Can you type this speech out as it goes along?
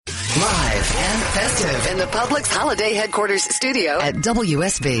Live and festive in the Publix Holiday Headquarters studio at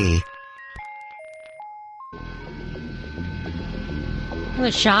WSB.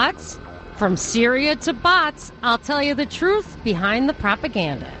 The shots from Syria to bots. I'll tell you the truth behind the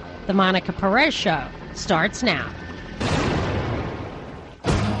propaganda. The Monica Perez Show starts now.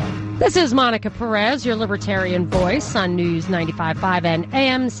 This is Monica Perez, your libertarian voice on News 95.5 and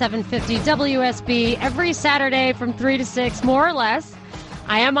AM 750 WSB every Saturday from 3 to 6, more or less.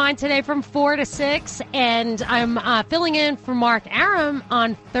 I am on today from 4 to 6, and I'm filling in for Mark Aram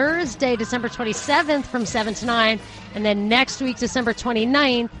on Thursday, December 27th from 7 to 9, and then next week, December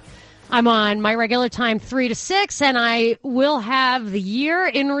 29th, I'm on my regular time 3 to 6, and I will have the year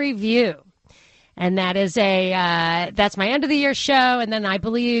in review. And that is that's my end of the year show. And then I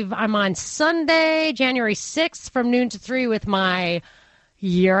believe I'm on Sunday, January 6th from noon to 3 with my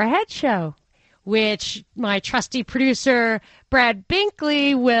year ahead show, which my trusty producer, Brad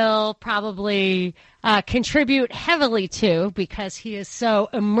Binkley, will probably contribute heavily to because he is so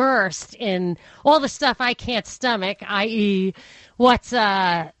immersed in all the stuff I can't stomach, i.e. what's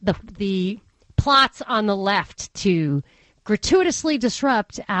the plots on the left to gratuitously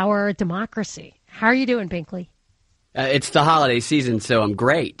disrupt our democracy. How are you doing, Binkley? It's the holiday season, so I'm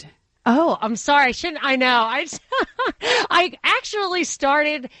great. Oh, I'm sorry. I know. I actually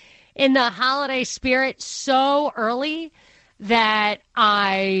started in the holiday spirit so early that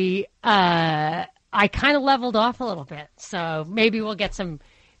I kind of leveled off a little bit. So maybe we'll get some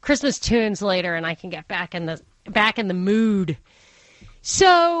Christmas tunes later, and I can get back in the mood.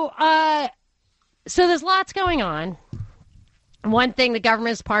 So there's lots going on. One thing, the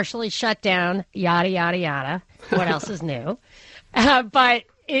government is partially shut down, yada, yada, yada. What else is new? But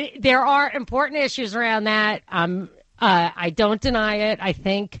there are important issues around that. I don't deny it. I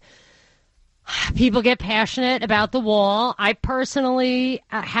think people get passionate about the wall. I personally,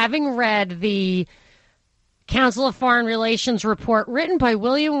 having read the Council of Foreign Relations report written by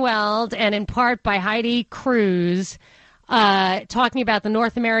William Weld and in part by Heidi Cruz, talking about the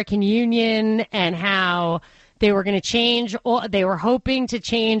North American Union and how they were going to they were hoping to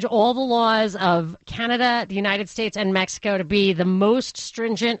change all the laws of Canada, the United States, and Mexico to be the most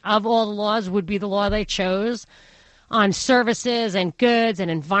stringent of all the laws would be the law they chose on services and goods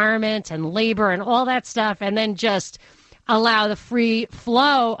and environment and labor and all that stuff, and then just allow the free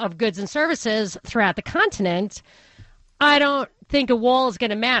flow of goods and services throughout the continent. I don't think a wall is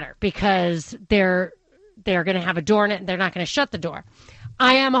going to matter because they're going to have a door in it and they're not going to shut the door.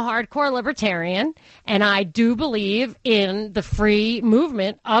 I am a hardcore libertarian, and I do believe in the free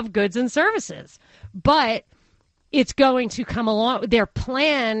movement of goods and services. But it's going to come along. Their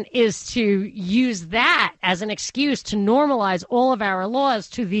plan is to use that as an excuse to normalize all of our laws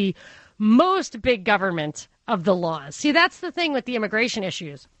to the most big government of the laws. See, that's the thing with the immigration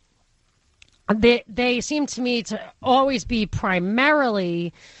issues. They seem to me to always be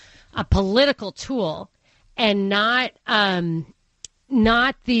primarily a political tool and not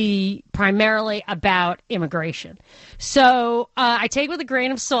the primarily about immigration. So I take with a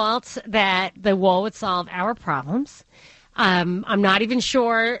grain of salt that the wall would solve our problems. I'm not even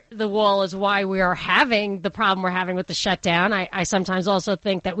sure the wall is why we are having the problem we're having with the shutdown. I sometimes also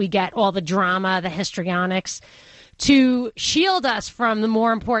think that we get all the drama, the histrionics, to shield us from the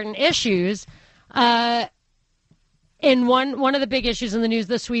more important issues. And one of the big issues in the news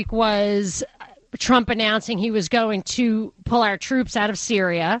this week was Trump announcing he was going to pull our troops out of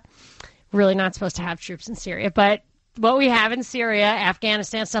Syria. Really not supposed to have troops in Syria, but what we have in Syria,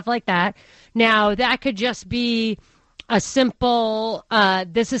 Afghanistan, stuff like that. Now, that could just be a simple,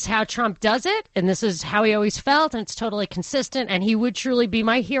 this is how Trump does it, and this is how he always felt, and it's totally consistent, and he would truly be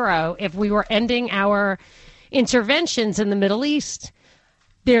my hero if we were ending our interventions in the Middle East.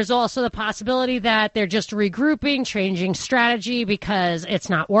 There's also the possibility that they're just regrouping, changing strategy because it's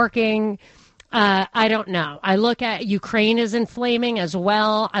not working. I don't know. I look at Ukraine is inflaming as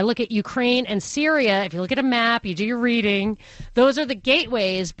well. I look at Ukraine and Syria. If you look at a map, you do your reading, those are the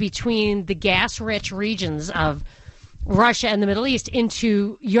gateways between the gas-rich regions of Russia and the Middle East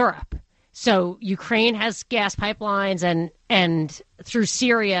into Europe. So Ukraine has gas pipelines, and through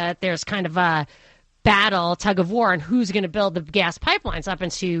Syria, there's kind of a battle, tug of war, on who's going to build the gas pipelines up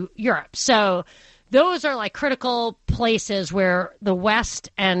into Europe. So those are like critical places where the West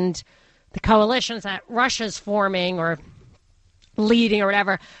and the coalitions that Russia's forming or leading or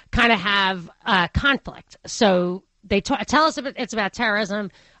whatever kind of have conflict. So they tell us it's about terrorism.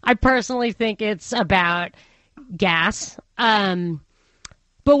 I personally think it's about gas. But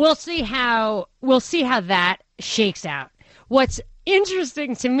we'll see how that shakes out. What's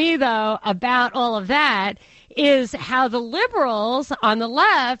interesting to me, though, about all of that is how the liberals on the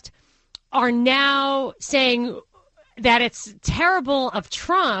left are now saying that it's terrible of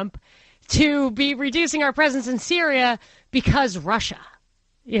Trump to be reducing our presence in Syria because Russia,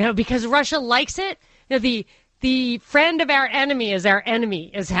 because Russia likes it. The friend of our enemy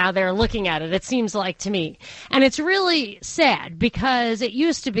is how they're looking at it, it seems like to me. And it's really sad because it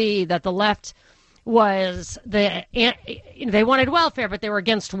used to be that the left was they wanted welfare, but they were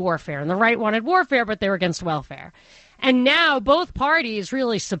against warfare. And the right wanted warfare, but they were against welfare. And now both parties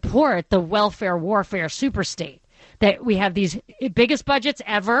really support the welfare warfare superstate. That we have these biggest budgets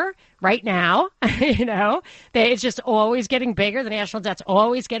ever right now, it's just always getting bigger. The national debt's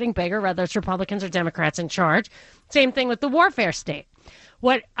always getting bigger, whether it's Republicans or Democrats in charge. Same thing with the warfare state.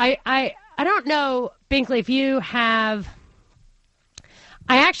 What I don't know, Binkley, if you have,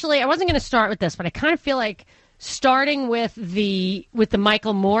 I wasn't going to start with this, but I kind of feel like starting with the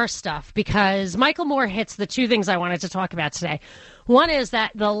Michael Moore stuff, because Michael Moore hits the two things I wanted to talk about today. One is that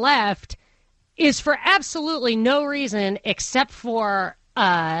the left is for absolutely no reason except for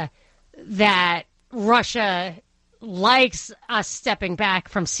that Russia likes us stepping back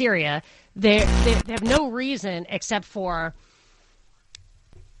from Syria. They have no reason except for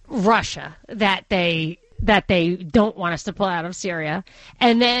Russia that they don't want us to pull out of Syria.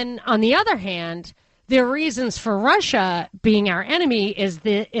 And then on the other hand, their reasons for Russia being our enemy is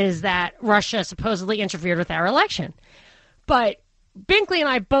that Russia supposedly interfered with our election. But Binkley and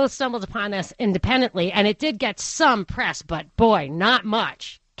I both stumbled upon this independently, and it did get some press, but boy, not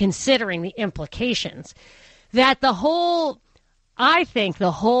much, considering the implications. That I think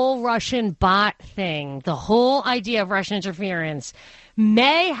the whole Russian bot thing, the whole idea of Russian interference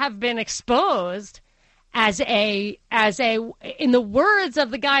may have been exposed as in the words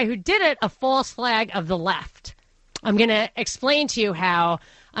of the guy who did it, a false flag of the left. I'm going to explain to you how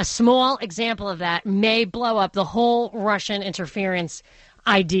a small example of that may blow up the whole Russian interference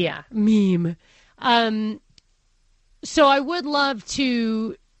idea, meme. So I would love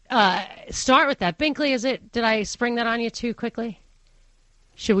to start with that. Binkley, did I spring that on you too quickly?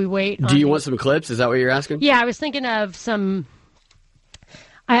 Should we wait? Do you want some clips? Is that what you're asking? Yeah, I was thinking of some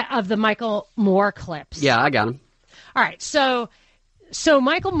of the Michael Moore clips. Yeah, I got them. All right, so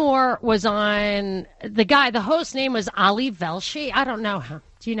Michael Moore was on, the host name was Ali Velshi. I don't know him.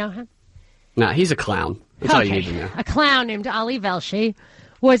 Do you know him? No, he's a clown. That's all you need to know. A clown named Ali Velshi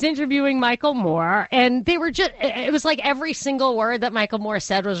was interviewing Michael Moore, and it was like every single word that Michael Moore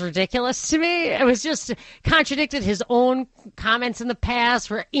said was ridiculous to me. It was just contradicted his own comments in the past,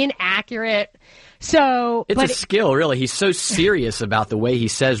 were inaccurate. So it's a skill, really. He's so serious about the way he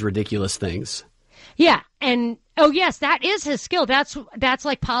says ridiculous things. Yeah, and yes, that is his skill. That's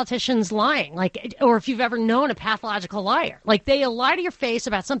like politicians lying, or if you've ever known a pathological liar, they lie to your face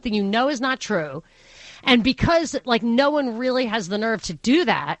about something you know is not true, and because no one really has the nerve to do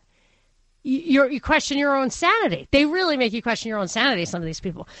that, you question your own sanity. They really make you question your own sanity, some of these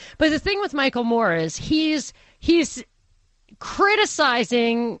people. But the thing with Michael Moore is he's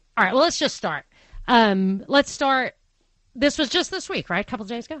criticizing. All right, well, let's just start. Let's start. This was just this week, right? A couple of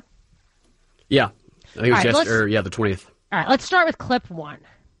days ago. Yeah. I think it was the 20th. All right, let's start with clip one.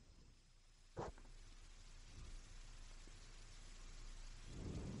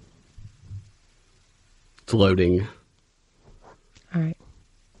 It's loading. All right.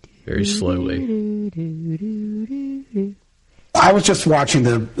 Very slowly. I was just watching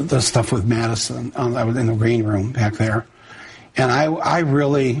the stuff with Madison. I was in the green room back there. And I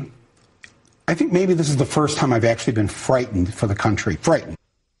think maybe this is the first time I've actually been frightened for the country. Frightened.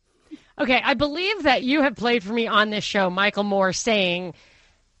 Okay, I believe that you have played for me on this show Michael Moore saying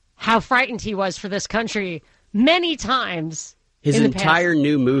how frightened he was for this country many times. His entire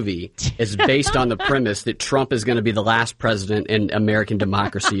new movie is based on the premise that Trump is going to be the last president and American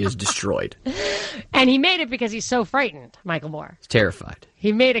democracy is destroyed. And he made it because he's so frightened, Michael Moore. He's terrified.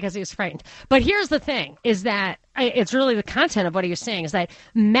 He made it because he was frightened. But here's the thing, is that it's really the content of what he was saying, is that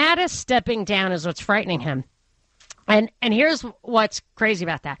Mattis stepping down is what's frightening him. And here's what's crazy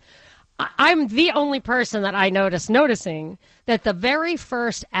about that. I'm the only person that I noticing that the very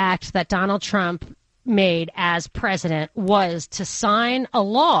first act that Donald Trump made as president was to sign a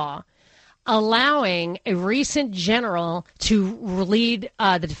law allowing a recent general to lead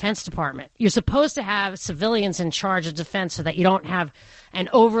the Defense Department. You're supposed to have civilians in charge of defense so that you don't have an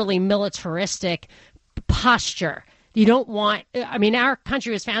overly militaristic posture. You don't want, our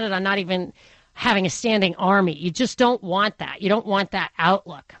country was founded on not even having a standing army. You just don't want that. You don't want that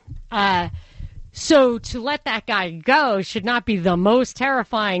outlook. So to let that guy go should not be the most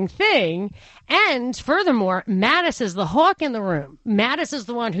terrifying thing. And furthermore, Mattis is the hawk in the room. Mattis is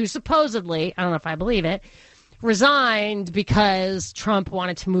the one who supposedly, I don't know if I believe it, resigned because Trump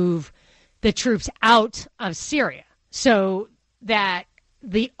wanted to move the troops out of Syria. So that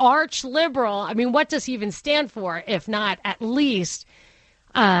the arch liberal, I mean, what does he even stand for if not at least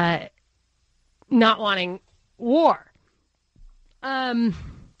not wanting war?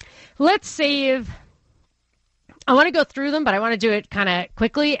 Let's save. I want to go through them, but I want to do it kind of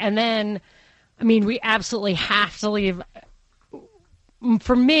quickly. And then, I mean, we absolutely have to leave.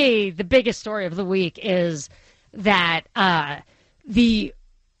 For me, the biggest story of the week is that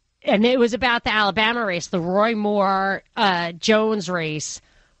and it was about the Alabama race, the Roy Moore Jones race,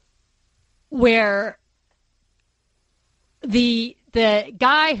 where the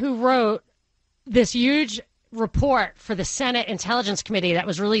guy who wrote this huge report for the Senate Intelligence Committee that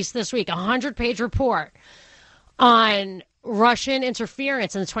was released this week, a 100-page report on Russian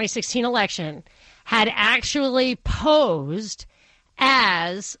interference in the 2016 election, had actually posed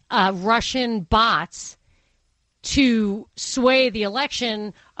as Russian bots to sway the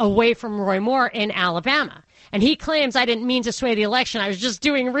election away from Roy Moore in Alabama. And he claims, I didn't mean to sway the election. I was just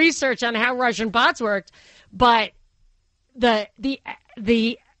doing research on how Russian bots worked. But the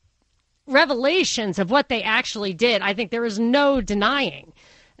revelations of what they actually did, I think there is no denying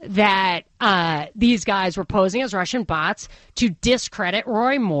that these guys were posing as Russian bots to discredit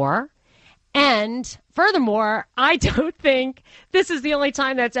Roy Moore. And furthermore, I don't think this is the only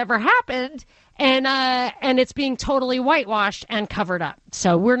time that's ever happened. And it's being totally whitewashed and covered up.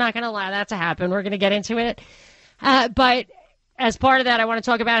 So we're not going to allow that to happen. We're going to get into it. But as part of that, I want to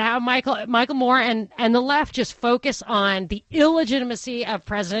talk about how Michael Moore and the left just focus on the illegitimacy of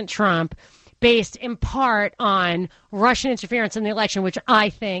President Trump based in part on Russian interference in the election, which I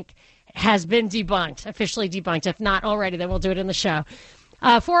think has been debunked, officially debunked. If not already, then we'll do it in the show.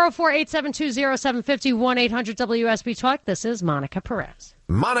 404-872-0750, 1-800-WSB Talk. This is Monica Perez.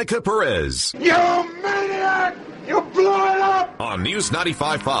 Monica Perez. You maniac! You blew it up! On News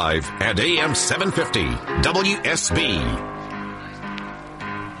 95.5 and AM 750, WSB.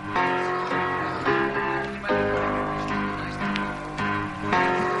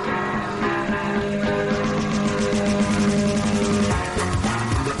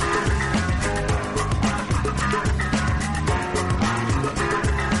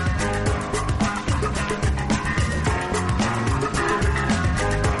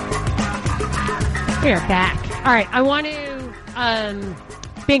 We're back. All right, I want to,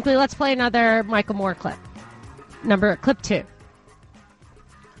 Binkley, let's play another Michael Moore clip. Clip 2.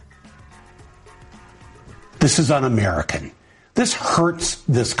 This is un-American. This hurts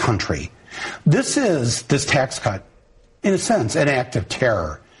this country. This tax cut, in a sense, an act of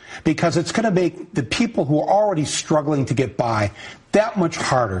terror, because it's going to make the people who are already struggling to get by that much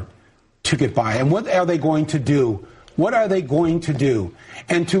harder to get by. And what are they going to do? What are they going to do?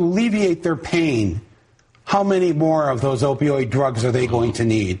 And to alleviate their pain, how many more of those opioid drugs are they going to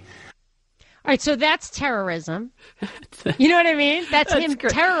need? All right, so that's terrorism. You know what I mean? That's him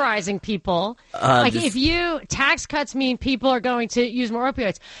terrorizing people. Tax cuts mean people are going to use more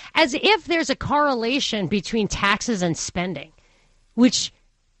opioids. As if there's a correlation between taxes and spending, which,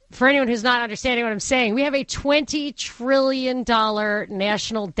 for anyone who's not understanding what I'm saying, we have a $20 trillion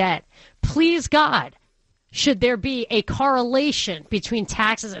national debt. Please, God, should there be a correlation between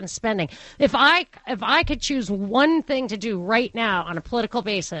taxes and spending? If I could choose one thing to do right now on a political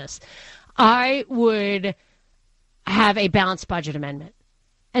basis, I would have a balanced budget amendment.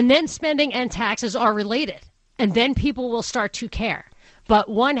 And then spending and taxes are related. And then people will start to care. But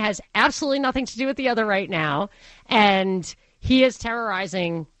one has absolutely nothing to do with the other right now. And he is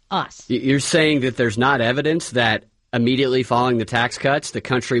terrorizing us. You're saying that there's not evidence that immediately following the tax cuts, the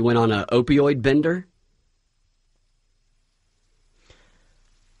country went on an opioid bender?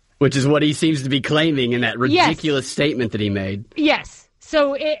 Which is what he seems to be claiming in that ridiculous statement that he made. Yes.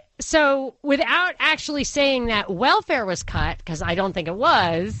 So without actually saying that welfare was cut, because I don't think it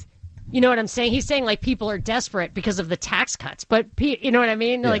was, you know what I'm saying? He's saying like people are desperate because of the tax cuts. But you know what I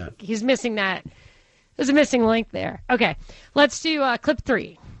mean? Yeah. Like he's missing that. There's a missing link there. Okay. Let's do clip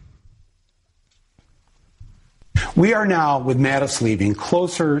 3. We are now, with Mattis leaving,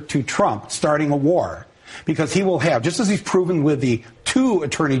 closer to Trump starting a war. Because he will have, just as he's proven with the 2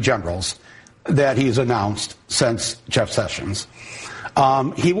 attorney generals that he's announced since Jeff Sessions,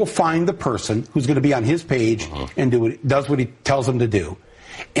 he will find the person who's going to be on his page and does what he tells him to do.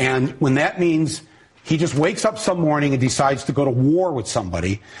 And when that means he just wakes up some morning and decides to go to war with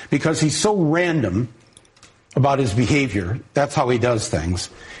somebody because he's so random about his behavior, that's how he does things.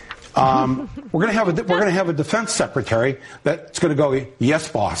 We're going to have a defense secretary that's going to go, yes,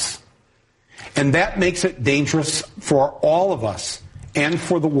 boss. And that makes it dangerous for all of us and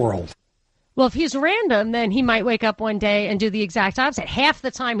for the world. Well, if he's random, then he might wake up one day and do the exact opposite. Half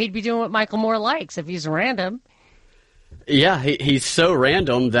the time he'd be doing what Michael Moore likes if he's random. Yeah, he's so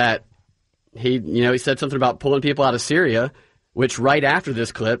random that he said something about pulling people out of Syria, which right after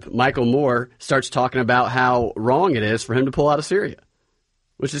this clip, Michael Moore starts talking about how wrong it is for him to pull out of Syria,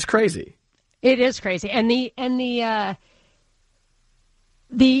 which is crazy. It is crazy. And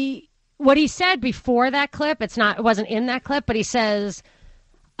the what he said before that clip, it wasn't in that clip, but he says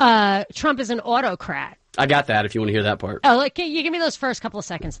Trump is an autocrat. I got that if you want to hear that part. Oh, you give me those first couple of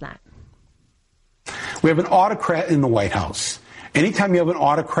seconds of that. We have an autocrat in the White House. Anytime you have an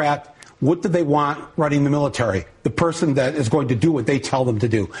autocrat, what do they want running the military? The person that is going to do what they tell them to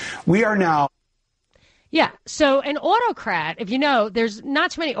do. We are now. Yeah, so an autocrat, if you know, there's not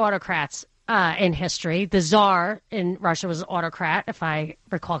too many autocrats in history. The Tsar in Russia was an autocrat, if I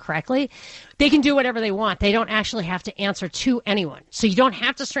recall correctly. They can do whatever they want. They don't actually have to answer to anyone. So you don't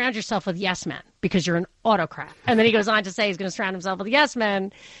have to surround yourself with yes men because you're an autocrat. And then he goes on to say he's going to surround himself with yes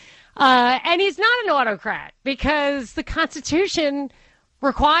men. And he's not an autocrat because the Constitution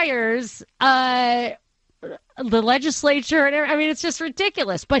requires the legislature. And I mean, it's just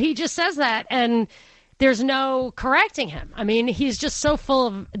ridiculous. But he just says that, and there's no correcting him. I mean, he's just so full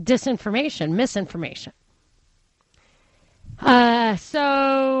of disinformation, misinformation.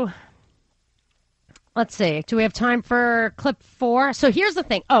 So let's see. Do we have time for clip 4? So here's the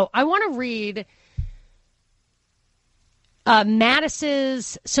thing. Oh, I want to read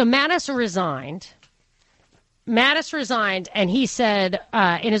Mattis's. So Mattis resigned. Mattis resigned, and he said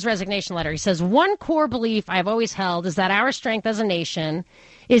in his resignation letter, he says, one core belief I've always held is that our strength as a nation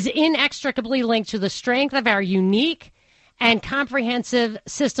is inextricably linked to the strength of our unique and comprehensive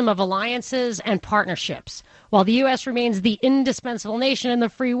system of alliances and partnerships. While the U.S. remains the indispensable nation in the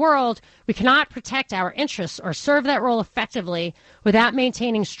free world, we cannot protect our interests or serve that role effectively without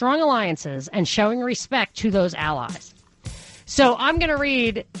maintaining strong alliances and showing respect to those allies. So I'm going to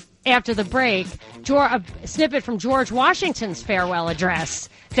read, after the break, a snippet from George Washington's farewell address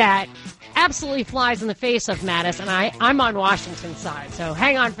that absolutely flies in the face of Mattis, and I'm on Washington's side. So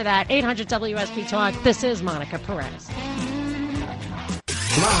hang on for that. 800 WSB Talk. This is Monica Perez.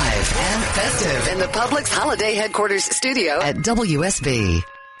 Live and festive in the Publix Holiday Headquarters studio at WSB.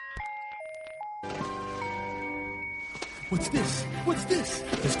 What's this? What's this?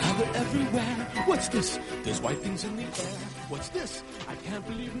 There's color everywhere. What's this? There's white things in the air. What's this? I can't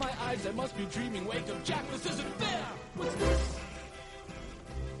believe my eyes. I must be dreaming. Wake up, Jack. This isn't fair. What's this?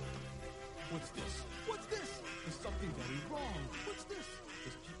 What's this? What's this? There's something very wrong. What's this?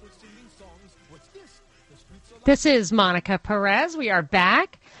 There's people singing songs. What's this? The streets are like... This is Monica Perez. We are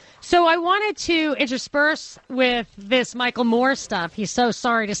back. So I wanted to intersperse with this Michael Moore stuff. He's so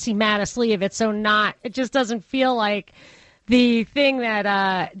sorry to see Mattis leave. It just doesn't feel like the thing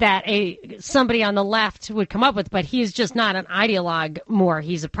that somebody on the left would come up with, but he's just not an ideologue more.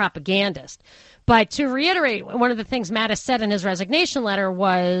 He's a propagandist. But to reiterate, one of the things Mattis said in his resignation letter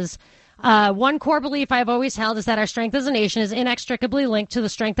was, one core belief I've always held is that our strength as a nation is inextricably linked to the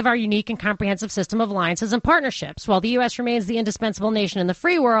strength of our unique and comprehensive system of alliances and partnerships. While the U.S. remains the indispensable nation in the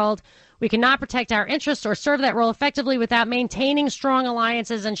free world, we cannot protect our interests or serve that role effectively without maintaining strong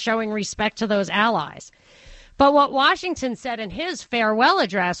alliances and showing respect to those allies. But what Washington said in his farewell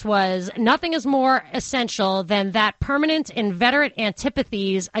address was, nothing is more essential than that permanent inveterate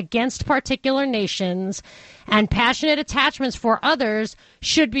antipathies against particular nations and passionate attachments for others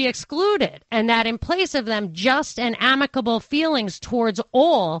should be excluded, and that in place of them, just and amicable feelings towards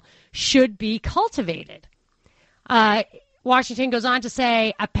all should be cultivated. Washington goes on to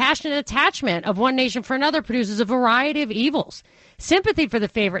say, a passionate attachment of one nation for another produces a variety of evils. Sympathy for the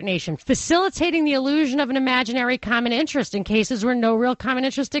favorite nation, facilitating the illusion of an imaginary common interest in cases where no real common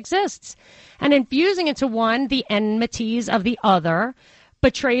interest exists, and infusing into one the enmities of the other,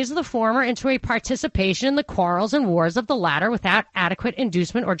 betrays the former into a participation in the quarrels and wars of the latter without adequate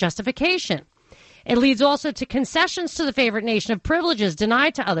inducement or justification. It leads also to concessions to the favorite nation of privileges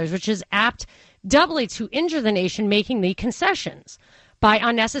denied to others, which is apt doubly to injure the nation making the concessions by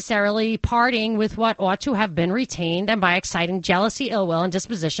unnecessarily parting with what ought to have been retained and by exciting jealousy, ill will, and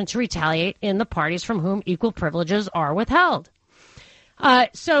disposition to retaliate in the parties from whom equal privileges are withheld.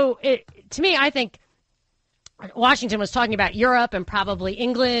 To me, I think Washington was talking about Europe and probably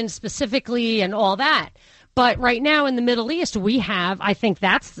England specifically and all that. But right now in the Middle East, we have, I think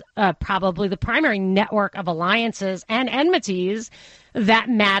that's probably the primary network of alliances and enmities that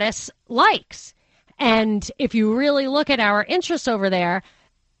Mattis likes. And if you really look at our interests over there,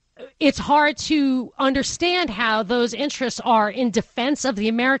 it's hard to understand how those interests are in defense of the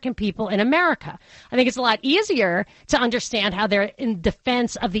American people in America. I think it's a lot easier to understand how they're in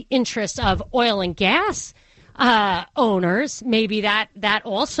defense of the interests of oil and gas owners. Maybe that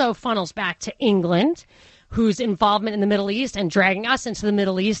also funnels back to England, whose involvement in the Middle East and dragging us into the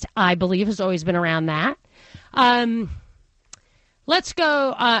Middle East, I believe, has always been around that. Let's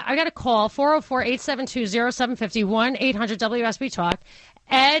go. I got a call, 404-872-0750, 1-800-WSB Talk.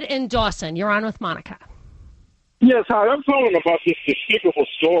 Ed in Dawson, you're on with Monica. Yes, hi. I'm calling about this despicable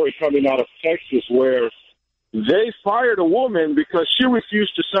story coming out of Texas where they fired a woman because she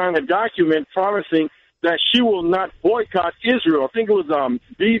refused to sign a document promising that she will not boycott Israel. I think it was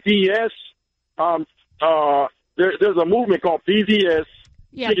BDS. There's a movement called BDS.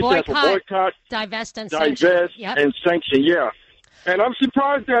 Yeah, boycott, divest, and sanction. And sanction, yeah. And I'm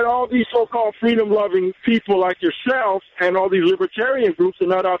surprised that all these so-called freedom-loving people like yourself and all these libertarian groups are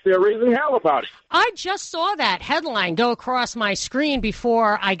not out there raising hell about it. I just saw that headline go across my screen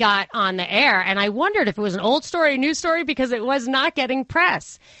before I got on the air, and I wondered if it was an old story, a new story, because it was not getting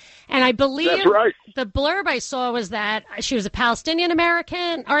press. And I believe That's right. The blurb I saw was that she was a Palestinian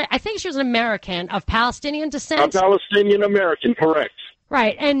American, or I think she was an American of Palestinian descent. A Palestinian American, correct.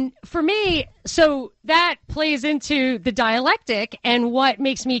 Right. And for me, so that plays into the dialectic. And what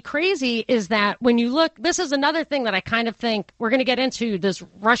makes me crazy is that when you look, this is another thing that I kind of think we're going to get into this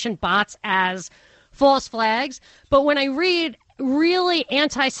Russian bots as false flags. But when I read really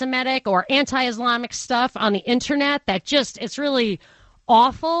anti-Semitic or anti-Islamic stuff on the internet that just, it's really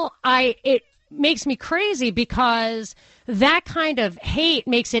awful, it makes me crazy because that kind of hate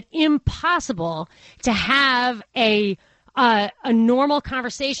makes it impossible to have a normal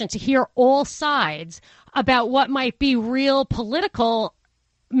conversation, to hear all sides about what might be real political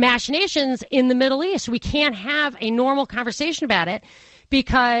machinations in the Middle East. We can't have a normal conversation about it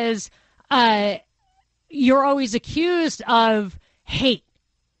because you're always accused of hate.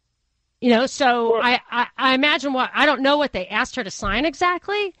 So I imagine I don't know what they asked her to sign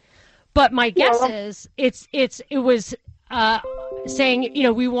exactly, but my guess is it was saying,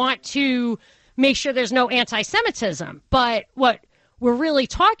 we want to make sure there's no anti-Semitism. But what we're really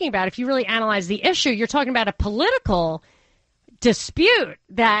talking about, if you really analyze the issue, you're talking about a political dispute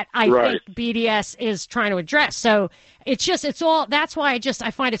that I think BDS is trying to address. So it's all, that's why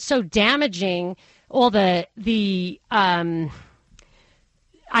I find it so damaging, all the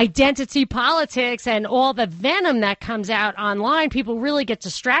identity politics and all the venom that comes out online. People really get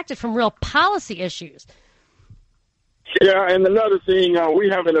distracted from real policy issues. Yeah, and another thing, we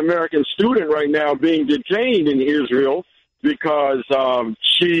have an American student right now being detained in Israel because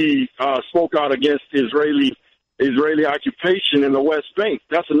she spoke out against Israeli occupation in the West Bank.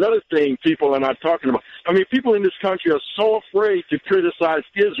 That's another thing people are not talking about. I mean, people in this country are so afraid to criticize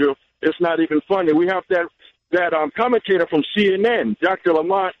Israel, it's not even funny. We have that commentator from CNN, Dr.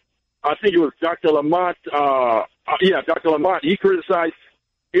 Lamont. I think it was Dr. Lamont. Dr. Lamont. He criticized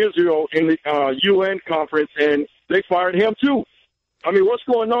Israel in the UN conference, and they fired him too. I mean, what's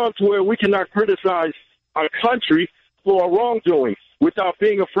going on to where we cannot criticize our country for wrongdoing without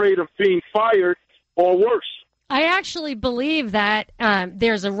being afraid of being fired or worse? I actually believe that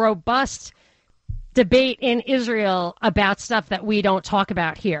there's a robust debate in Israel about stuff that we don't talk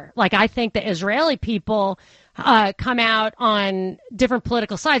about here. Like, I think the Israeli people come out on different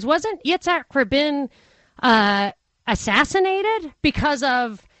political sides. Wasn't Yitzhak Rabin assassinated because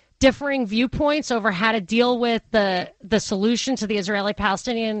of differing viewpoints over how to deal with the solution to the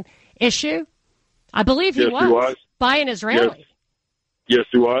Israeli-Palestinian issue? I believe he was by an Israeli. Yes,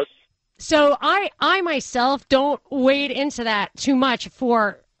 he was. So I myself don't wade into that too much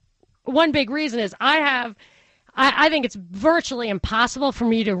for one big reason is I think it's virtually impossible for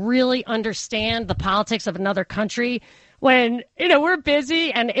me to really understand the politics of another country when, we're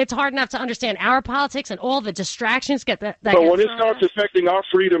busy and it's hard enough to understand our politics and all the distractions get that. But when it starts affecting our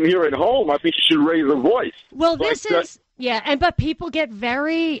freedom here at home, I think you should raise a voice. Well, but people get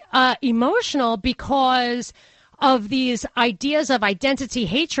very emotional because of these ideas of identity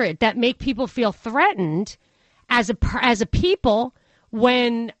hatred that make people feel threatened as a people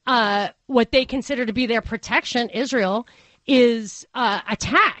when what they consider to be their protection, Israel, is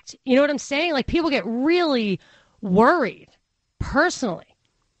attacked. You know what I'm saying? Like, people get really worried personally.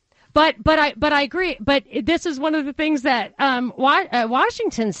 But I agree. But this is one of the things that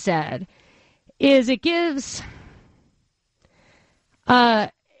Washington said is it gives.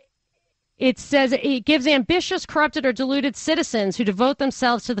 It says it gives ambitious, corrupted, or deluded citizens who devote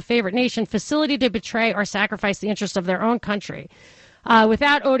themselves to the favorite nation facility to betray or sacrifice the interests of their own country.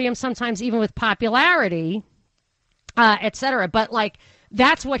 Without odium, sometimes even with popularity, etc. But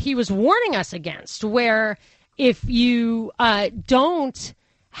that's what he was warning us against, where if you don't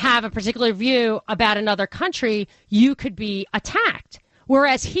have a particular view about another country, you could be attacked.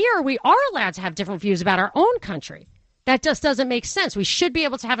 Whereas here, we are allowed to have different views about our own country. That just doesn't make sense. We should be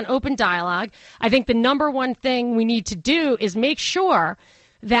able to have an open dialogue. I think the number one thing we need to do is make sure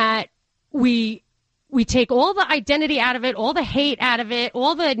that we take all the identity out of it, all the hate out of it,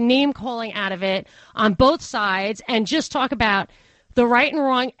 all the name calling out of it on both sides, and just talk about the right and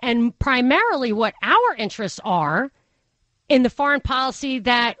wrong and primarily what our interests are in the foreign policy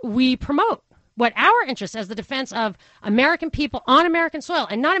that we promote. What our interests as the defense of American people on American soil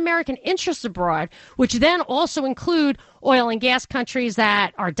and not American interests abroad, which then also include oil and gas countries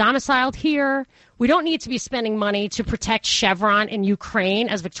that are domiciled here. We don't need to be spending money to protect Chevron in Ukraine,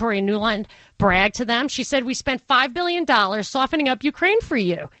 as Victoria Nuland bragged to them. She said, we spent $5 billion softening up Ukraine for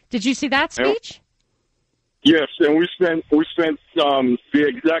you. Did you see that speech? Yes, and we spent the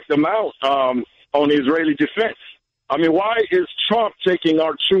exact amount on Israeli defense. I mean, why is Trump taking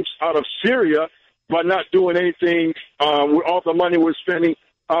our troops out of Syria but not doing anything with all the money we're spending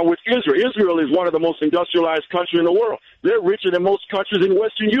with Israel? Israel is one of the most industrialized countries in the world. They're richer than most countries in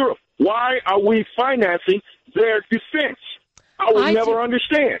Western Europe. Why are we financing their defense? I would never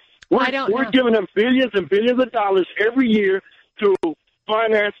understand. We're giving them billions and billions of dollars every year to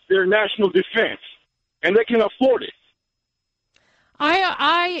finance their national defense, and they can afford it.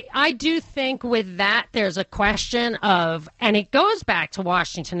 I do think with that there's a question of, and it goes back to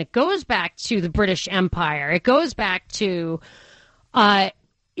Washington, it goes back to the British Empire, it goes back to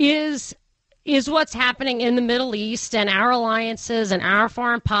is what's happening in the Middle East and our alliances and our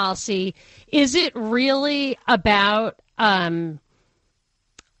foreign policy, is it really about the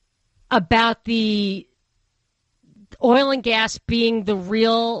oil and gas being the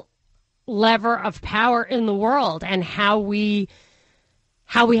real lever of power in the world and how we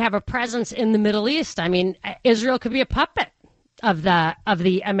have a presence in the Middle East? I mean, Israel could be a puppet of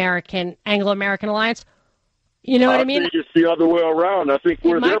the American Anglo-American alliance. You know what I mean? I think it's the other way around. I think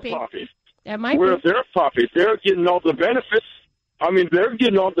we're their puppets. We're their puppets. They're getting all the benefits. I mean, they're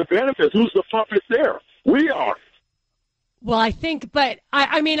getting all the benefits. Who's the puppet there? We are. Well, I think, but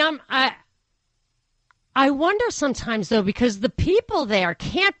I wonder sometimes though, because the people there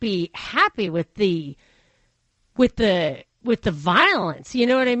can't be happy with the violence. You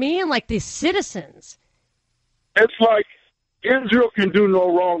know what I mean? Like the citizens. It's like Israel can do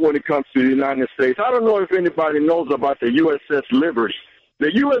no wrong when it comes to the United States. I don't know if anybody knows about the USS Liberty. The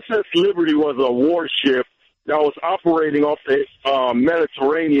USS Liberty was a warship that was operating off the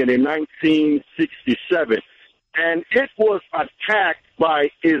Mediterranean in 1967. And it was attacked by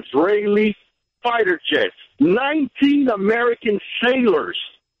Israeli fighter jets. 19 American sailors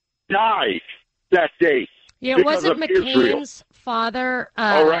died that day. Yeah, wasn't McCain's father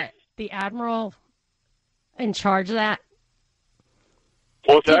the admiral in charge of that?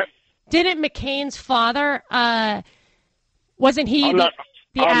 What's that? Didn't McCain's father, wasn't he the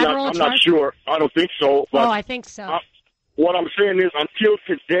admiral in charge? I'm not sure. I don't think so. But I think so. What I'm saying is, until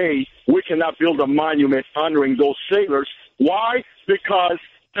today, we cannot build a monument honoring those sailors. Why? Because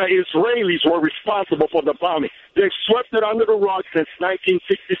the Israelis were responsible for the bombing. They've swept it under the rug since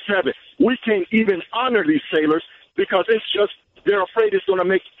 1967. We can't even honor these sailors because it's just they're afraid it's going to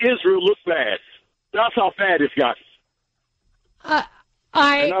make Israel look bad. That's how bad it's gotten.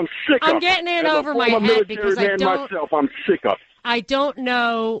 And I'm sick of it. I'm getting it over my head because I'm sick of it. I don't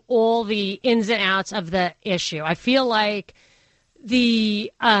know all the ins and outs of the issue. I feel like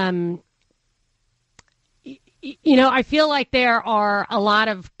I feel like there are a lot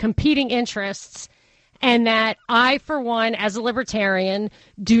of competing interests, and that I, for one, as a libertarian,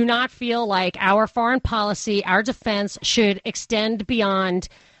 do not feel like our foreign policy, our defense should extend beyond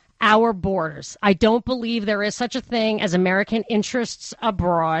our borders. I don't believe there is such a thing as American interests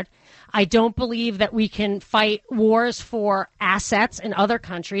abroad. I don't believe that we can fight wars for assets in other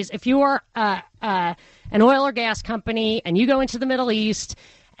countries. If you are an oil or gas company and you go into the Middle East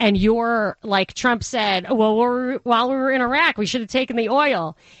and you're, like Trump said, well, while we were in Iraq, we should have taken the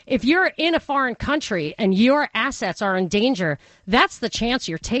oil. If you're in a foreign country and your assets are in danger, that's the chance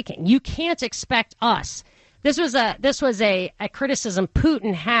you're taking. You can't expect us. This was a criticism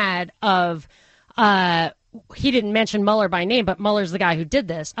Putin had of he didn't mention Mueller by name, but Mueller's the guy who did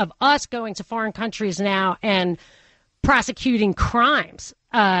this, of us going to foreign countries now and prosecuting crimes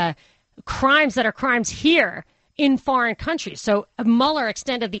that are crimes here in foreign countries. So Mueller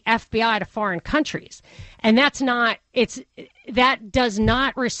extended the FBI to foreign countries. And that does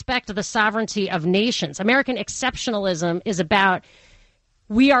not respect the sovereignty of nations. American exceptionalism is about,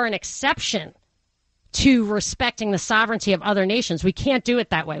 we are an exception to respecting the sovereignty of other nations. We can't do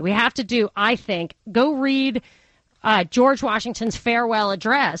it that way. We have to do, I think, go read George Washington's farewell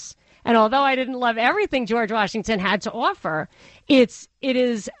address. And although I didn't love everything George Washington had to offer, it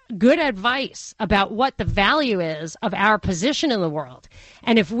is good advice about what the value is of our position in the world.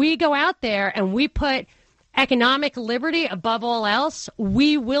 And if we go out there and we put economic liberty above all else,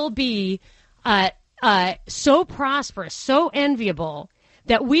 we will be so prosperous, so enviable,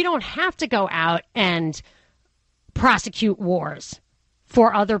 that we don't have to go out and prosecute wars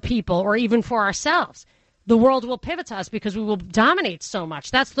for other people or even for ourselves. The world will pivot to us because we will dominate so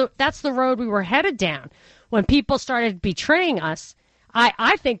much. That's the road we were headed down. When people started betraying us,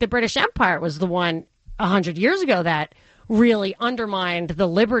 I think the British Empire was the one 100 years ago that really undermined the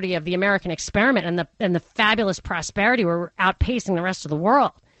liberty of the American experiment and the fabulous prosperity where we're outpacing the rest of the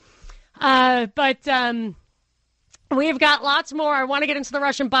world. But we've got lots more. I want to get into the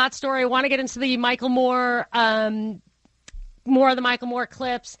Russian bot story. I want to get into the Michael Moore, more of the Michael Moore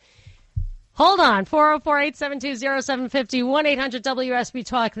clips. Hold on. 404-872-0750,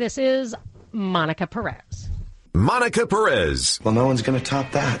 1-800-WSB-TALK. This is Monica Perez. Monica Perez. Well, no one's going to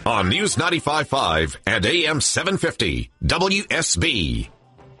top that. On News 95.5 and AM 750, WSB.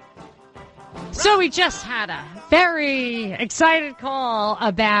 So we just had a very excited call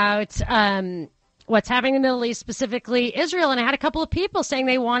about what's happening in the Middle East, specifically Israel. And I had a couple of people saying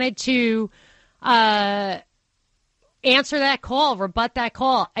they wanted to answer that call, rebut that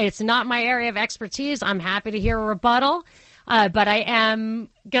call. It's not my area of expertise. I'm happy to hear a rebuttal. But I am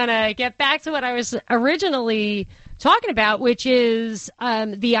going to get back to what I was originally talking about, which is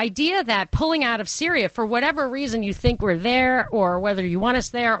the idea that pulling out of Syria, for whatever reason you think we're there or whether you want us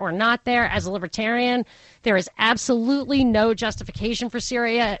there or not there, as a libertarian, there is absolutely no justification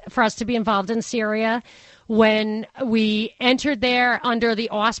for us to be involved in Syria. When we entered there under the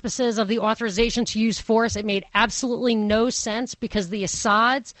auspices of the authorization to use force, it made absolutely no sense because the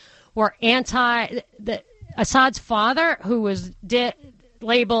Assads were Assad's father, who was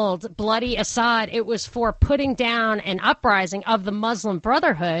labeled Bloody Assad, it was for putting down an uprising of the Muslim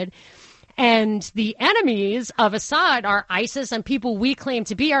Brotherhood. And the enemies of Assad are ISIS and people we claim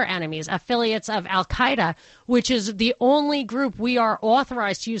to be our enemies, affiliates of Al-Qaeda, which is the only group we are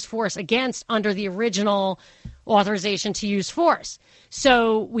authorized to use force against under the original authorization to use force.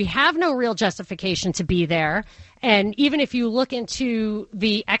 So we have no real justification to be there. And even if you look into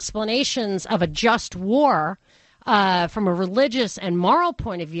the explanations of a just war from a religious and moral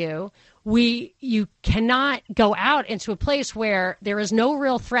point of view, you cannot go out into a place where there is no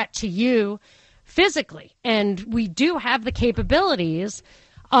real threat to you physically. And we do have the capabilities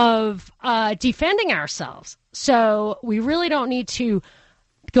of defending ourselves. So we really don't need to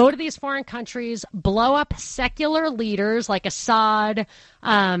go to these foreign countries, blow up secular leaders like Assad,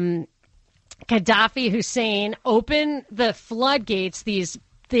 Gaddafi, Hussein, open the floodgates,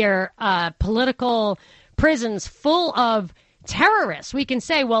 their political prisons full of terrorists. We can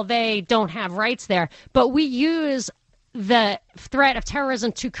say, well, they don't have rights there, but we use the threat of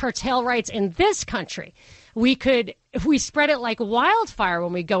terrorism to curtail rights in this country. We could, if we spread it like wildfire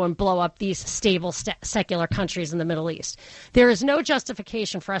when we go and blow up these stable secular countries in the Middle East. There is no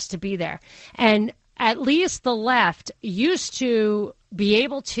justification for us to be there. And at least the left used to be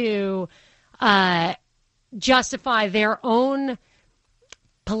able to justify their own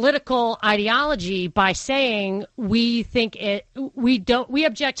political ideology by saying we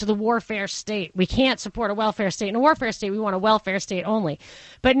object to the warfare state. We can't support a welfare state. In a warfare state, we want a welfare state only.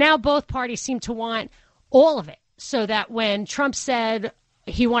 But now both parties seem to want all of it, so that when Trump said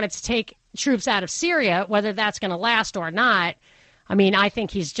he wanted to take troops out of Syria, whether that's going to last or not, I mean, I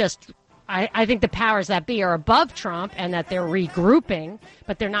think he's just I think the powers that be are above Trump and that they're regrouping,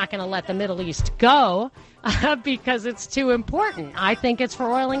 but they're not going to let the Middle East go because it's too important. I think it's for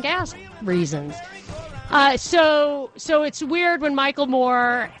oil and gas reasons. So it's weird when Michael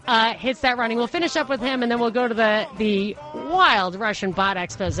Moore hits that running. We'll finish up with him, and then we'll go to the wild Russian bot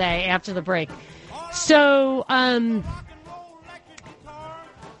expose after the break. So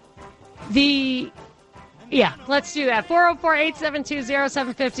let's do that.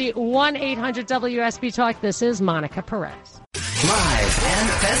 404-872-0750, 1-800-WSB-TALK. This is Monica Perez. Live and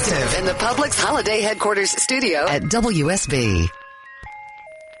festive in the Publix Holiday Headquarters studio at WSB.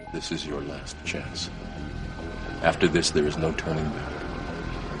 This is your last chance. After this, there is no turning back.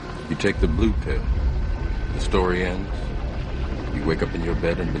 You take the blue pill. The story ends. You wake up in your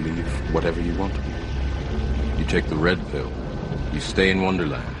bed and believe whatever you want to believe. You take the red pill. You stay in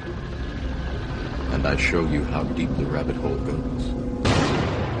Wonderland. And I show you how deep the rabbit hole goes.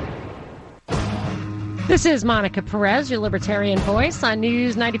 This is Monica Perez, your libertarian voice on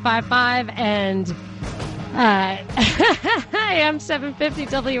News 95.5 and AM 750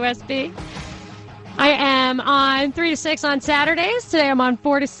 WSB. I am on 3 to 6 on Saturdays. Today I'm on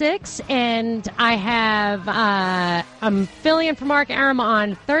 4 to 6, and I have I'm filling in for Mark Aram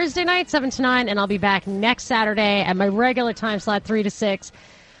on Thursday night, 7 to 9, and I'll be back next Saturday at my regular time slot, 3 to 6.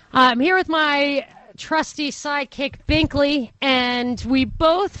 I'm here with my trusty sidekick, Binkley, and we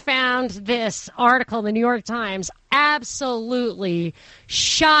both found this article in the New York Times absolutely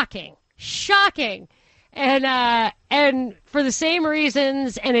shocking. And for the same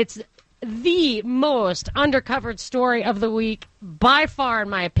reasons, and it's the most undercovered story of the week by far, in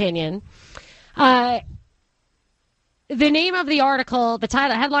my opinion. The name of the article, the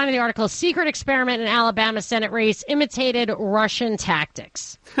headline of the article is "Secret Experiment in Alabama Senate Race Imitated Russian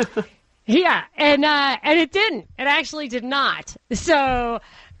Tactics." Yeah, and it didn't. It actually did not. So,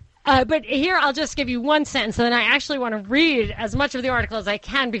 but here I'll just give you one sentence, and then I actually want to read as much of the article as I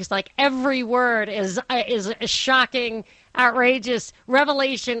can because, like, every word is a shocking, outrageous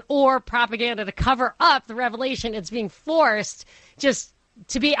revelation or propaganda to cover up the revelation. It's being forced just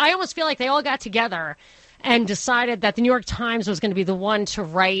to be. I almost feel like they all got together and decided that the New York Times was going to be the one to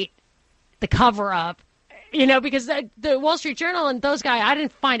write the cover up. You know, because the Wall Street Journal and those guys, I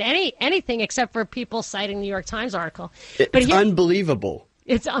didn't find anything except for people citing the New York Times article. It's unbelievable.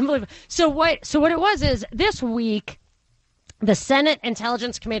 It's unbelievable. So what it was is this week, the Senate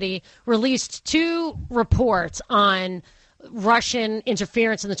Intelligence Committee released 2 reports on Russian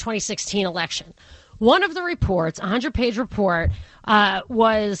interference in the 2016 election. One of the reports, a 100-page report,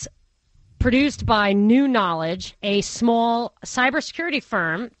 was produced by New Knowledge, a small cybersecurity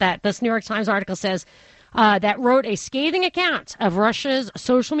firm that this New York Times article says that wrote a scathing account of Russia's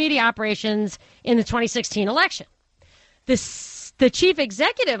social media operations in the 2016 election. The chief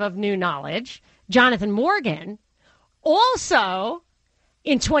executive of New Knowledge, Jonathan Morgan, also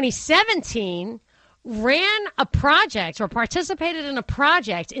in 2017 ran a project or participated in a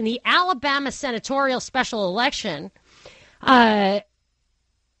project in the Alabama senatorial special election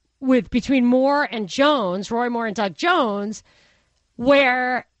between Moore and Jones, Roy Moore and Doug Jones,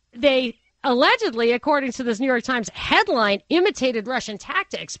 where they allegedly, according to this New York Times headline, imitated Russian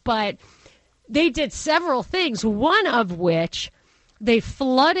tactics, but they did several things, one of which they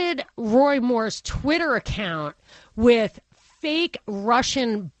flooded Roy Moore's Twitter account with fake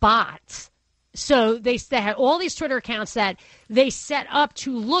Russian bots. So they had all these Twitter accounts that they set up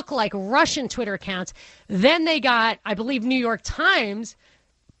to look like Russian Twitter accounts. Then they got, I believe, New York Times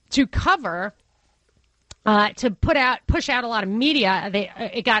to cover to push out a lot of media.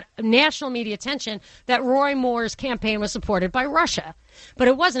 It got national media attention that Roy Moore's campaign was supported by Russia. But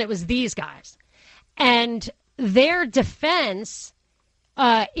it wasn't. It was these guys. And their defense,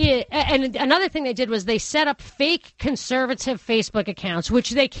 and another thing they did was they set up fake conservative Facebook accounts, which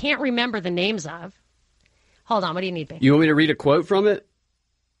they can't remember the names of. Hold on. What do you need, babe? You want me to read a quote from it?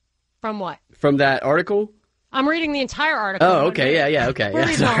 From what? From that article? I'm reading the entire article. Oh, okay. Yeah, okay. We're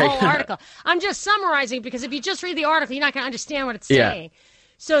reading the whole article. I'm just summarizing because if you just read the article, you're not going to understand what it's saying.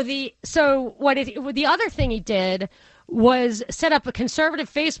 So the other thing he did was set up a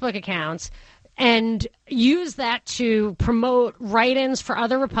conservative Facebook accounts and use that to promote write-ins for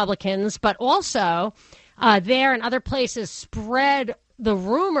other Republicans, but also there and other places spread the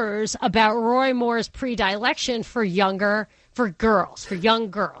rumors about Roy Moore's predilection for young girls.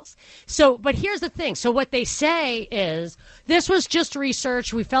 So, but here's the thing. So what they say is this was just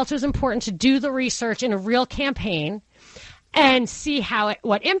research. We felt it was important to do the research in a real campaign and see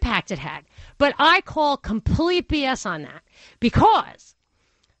what impact it had. But I call complete BS on that because,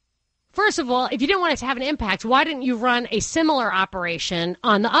 first of all, if you didn't want it to have an impact, why didn't you run a similar operation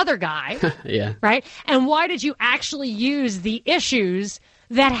on the other guy? Yeah. Right? And why did you actually use the issues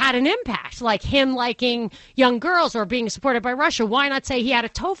that had an impact, like him liking young girls or being supported by Russia? Why not say he had a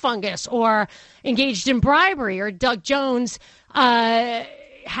toe fungus or engaged in bribery, or Doug Jones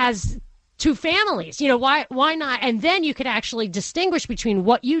has 2 families? You know, why not? And then you could actually distinguish between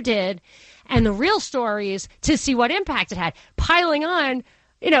what you did and the real stories to see what impact it had. Piling on,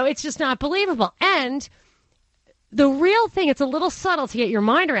 it's just not believable. And the real thing, it's a little subtle to get your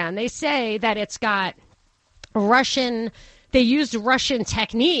mind around. They say that it's got they used Russian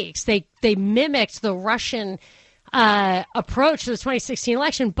techniques. They mimicked the Russian approach to the 2016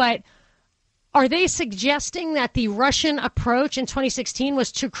 election. But are they suggesting that the Russian approach in 2016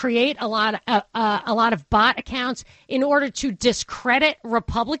 was to create a lot of bot accounts in order to discredit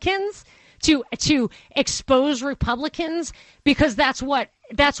Republicans, to expose Republicans? Because that's what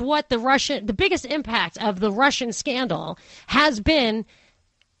the biggest impact of the Russian scandal has been.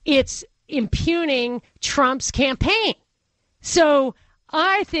 It's impugning Trump's campaign. So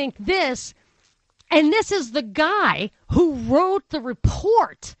I think this And this is the guy who wrote the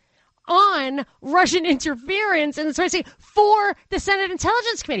report on Russian interference in the Soviet for the Senate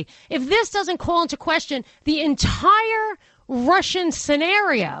Intelligence Committee. If this doesn't call into question the entire Russian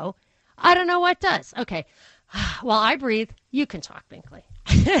scenario, I don't know what does. Okay. While I breathe, you can talk, Binkley.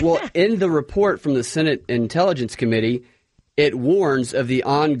 Well, in the report from the Senate Intelligence Committee, it warns of the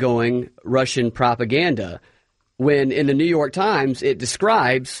ongoing Russian propaganda, when in the New York Times it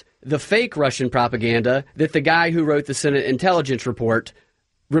describes the fake Russian propaganda that the guy who wrote the Senate Intelligence report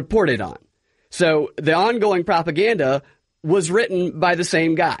reported on. So the ongoing propaganda was written by the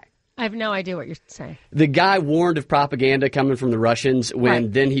same guy. I have no idea what you're saying. The guy warned of propaganda coming from the Russians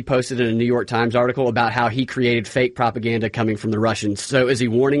when then he posted in a New York Times article about how he created fake propaganda coming from the Russians. So is he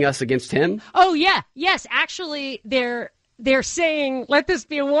warning us against him? Oh, yeah. Yes, actually, they're saying, let this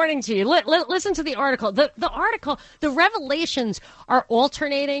be a warning to you. Listen to the article. The article, the revelations are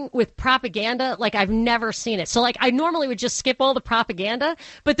alternating with propaganda like I've never seen it. So, like, I normally would just skip all the propaganda,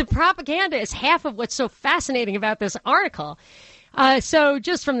 but the propaganda is half of what's so fascinating about this article. So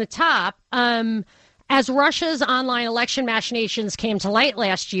just from the top, as Russia's online election machinations came to light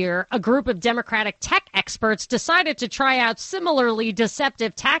last year, a group of Democratic tech experts decided to try out similarly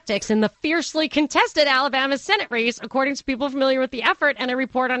deceptive tactics in the fiercely contested Alabama Senate race, according to people familiar with the effort and a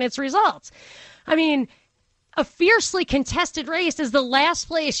report on its results. I mean, a fiercely contested race is the last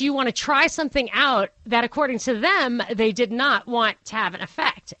place you want to try something out that, according to them, they did not want to have an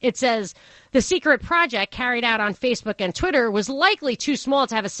effect. It says the secret project carried out on Facebook and Twitter was likely too small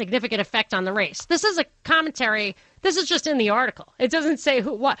to have a significant effect on the race. This is a commentary. This is just in the article. It doesn't say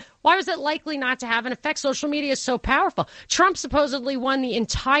who, what. Why was it likely not to have an effect? Social media is so powerful. Trump supposedly won the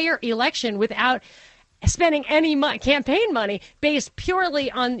entire election without spending any campaign money based purely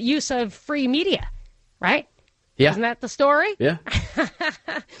on use of free media, right? Yeah. Isn't that the story? Yeah.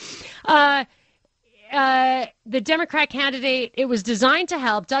 The Democrat candidate, it was designed to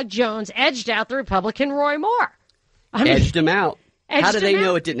help, Doug Jones, edged out the Republican Roy Moore. Edged him out. How do they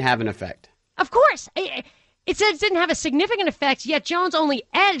know it didn't have an effect? Of course. It said it didn't have a significant effect, yet Jones only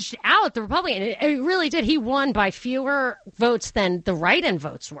edged out the Republican. It really did. He won by fewer votes than the write-in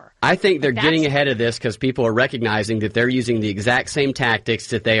votes were. I think they're getting ahead of this because people are recognizing that they're using the exact same tactics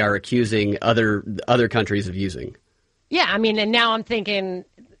that they are accusing other countries of using. Yeah, I mean, and now I'm thinking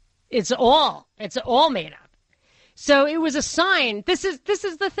it's all made up. So it was a sign. This is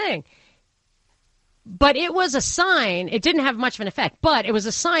the thing. But it was a sign. It didn't have much of an effect, but it was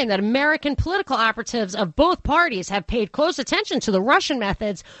a sign that American political operatives of both parties have paid close attention to the Russian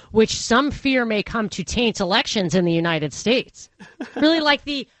methods, which some fear may come to taint elections in the United States. Really, like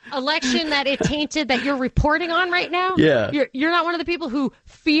the election that it tainted that you're reporting on right now? Yeah. You're not one of the people who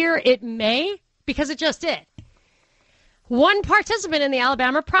fear it may, because it just did. One participant in the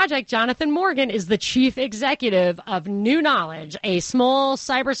Alabama project, Jonathan Morgan, is the chief executive of New Knowledge, a small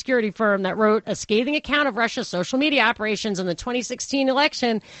cybersecurity firm that wrote a scathing account of Russia's social media operations in the 2016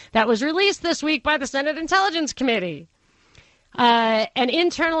 election that was released this week by the Senate Intelligence Committee. An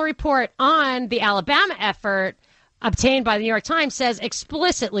internal report on the Alabama effort obtained by the New York Times says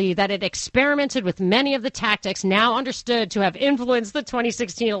explicitly that it experimented with many of the tactics now understood to have influenced the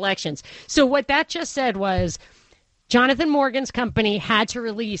 2016 elections. So what that just said was Jonathan Morgan's company had to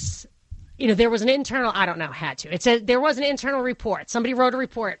release, there was an internal, I don't know, had to. It said there was an internal report. Somebody wrote a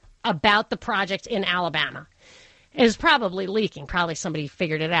report about the project in Alabama. It was probably leaking. Probably somebody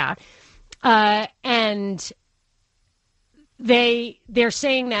figured it out. And they're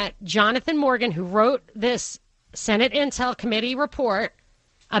saying that Jonathan Morgan, who wrote this Senate Intel Committee report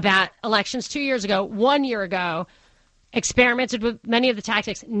about elections 2 years ago, 1 year ago, experimented with many of the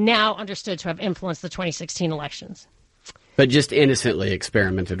tactics now understood to have influenced the 2016 elections. But just innocently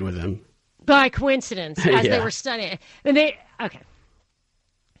experimented with them. By coincidence, as they were studying. And it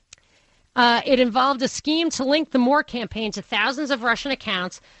involved a scheme to link the Moore campaign to thousands of Russian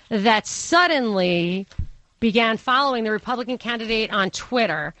accounts that suddenly began following the Republican candidate on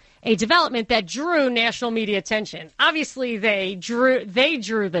Twitter, a development that drew national media attention. Obviously, they drew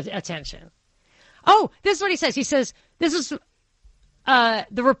the attention. Oh, this is what he says. He says, the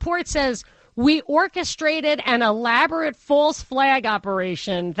report says, we orchestrated an elaborate false flag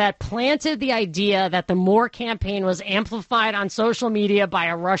operation that planted the idea that the Moore campaign was amplified on social media by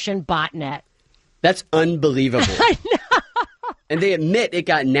a Russian botnet. That's unbelievable. I know. And they admit it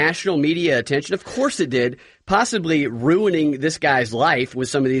got national media attention. Of course it did, possibly ruining this guy's life with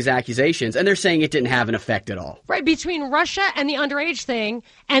some of these accusations. And they're saying it didn't have an effect at all. Right, between Russia and the underage thing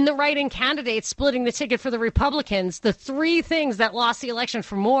and the write-in candidates splitting the ticket for the Republicans, the three things that lost the election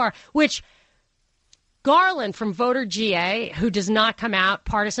for Moore, which Garland from Voter GA, who does not come out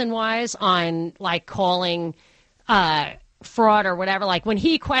partisan-wise on, like, calling fraud or whatever, like, when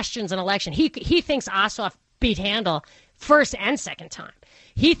he questions an election, he thinks Ossoff beat Handel first and second time.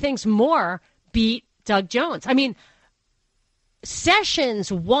 He thinks Moore beat Doug Jones. I mean,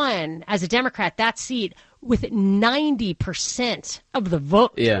 Sessions won, as a Democrat, that seat with 90% of the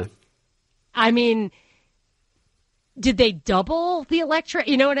vote. Yeah. I mean, did they double the electorate?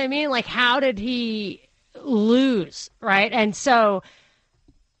 You know what I mean? Like, how did he lose, right? And so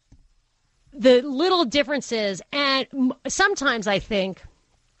the little differences, and sometimes I think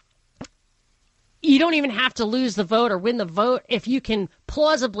you don't even have to lose the vote or win the vote if you can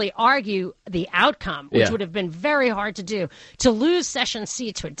plausibly argue the outcome, which would have been very hard to do. To lose Sessions'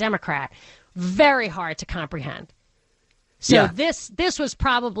 seat to a Democrat, very hard to comprehend. So this was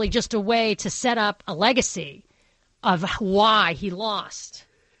probably just a way to set up a legacy of why he lost.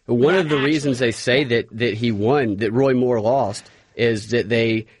 One of the reasons they say that he won, that Roy Moore lost, is that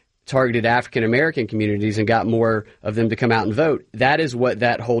they targeted African American communities and got more of them to come out and vote. That is what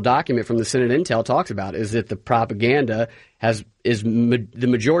that whole document from the Senate Intel talks about, is that the propaganda the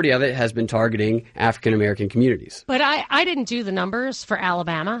majority of it has been targeting African American communities. But I didn't do the numbers for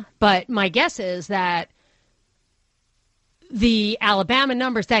Alabama, but my guess is that the Alabama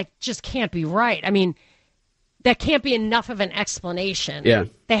numbers, that just can't be right. I mean, that can't be enough of an explanation. Yeah.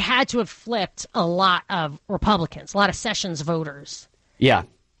 They had to have flipped a lot of Republicans, a lot of Sessions voters. Yeah.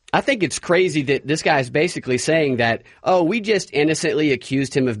 I think it's crazy that this guy is basically saying that, we just innocently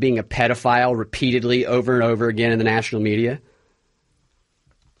accused him of being a pedophile repeatedly over and over again in the national media.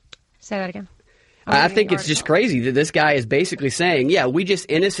 Say that again. I think it's just crazy that this guy is basically saying, we just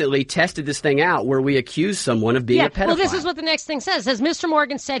innocently tested this thing out where we accused someone of being a pedophile. Well, this is what the next thing says. As Mr.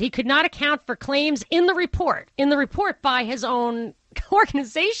 Morgan said, he could not account for claims in the report by his own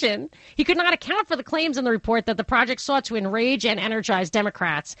organization. He could not account for the claims in the report that the project sought to enrage and energize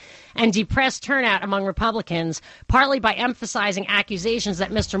Democrats and depress turnout among Republicans, partly by emphasizing accusations that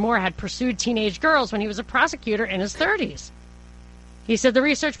Mr. Moore had pursued teenage girls when he was a prosecutor in his 30s. He said the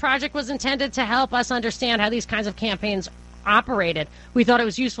research project was intended to help us understand how these kinds of campaigns operated. We thought it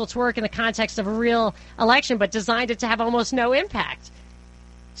was useful to work in the context of a real election, but designed it to have almost no impact.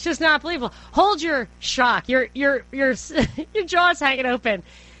 It's just not believable. Hold your shock. Your jaw's hanging open.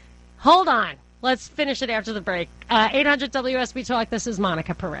 Hold on. Let's finish it after the break. 800 WSB Talk. This is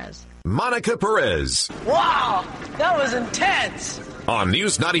Monica Perez. Monica Perez. Wow, that was intense. On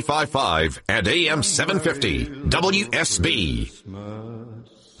News 95.5 and AM 750 WSB.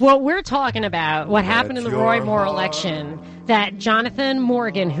 What we're talking about, what happened in the Roy Moore election, that Jonathan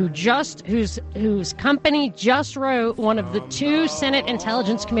Morgan, whose company just wrote one of the 2 Senate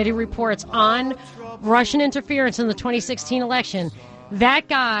Intelligence Committee reports on Russian interference in the 2016 election, that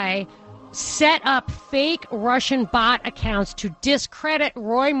guy set up fake Russian bot accounts to discredit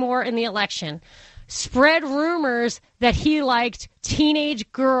Roy Moore in the election, spread rumors that he liked teenage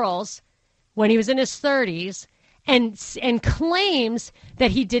girls when he was in his 30s, and claims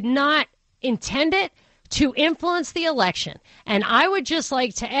that he did not intend it to influence the election. And I would just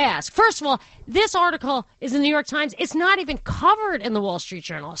like to ask, first of all, this article is in the New York Times. It's not even covered in the Wall Street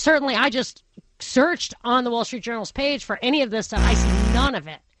Journal. Certainly, I just searched on the Wall Street Journal's page for any of this stuff. I see none of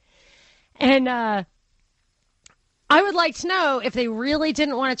it. And I would like to know, if they really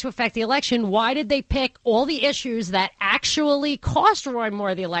didn't want it to affect the election, why did they pick all the issues that actually cost Roy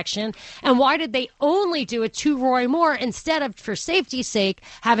Moore the election? And why did they only do it to Roy Moore instead of, for safety's sake,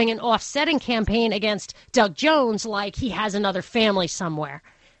 having an offsetting campaign against Doug Jones, like he has another family somewhere,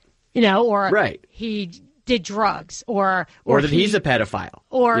 or he did drugs, or that he's a pedophile,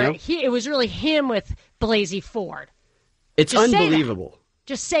 or it was really him with Blasey Ford. It's just unbelievable.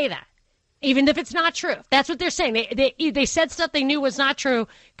 Just say that. Even if it's not true. That's what they're saying. They said stuff they knew was not true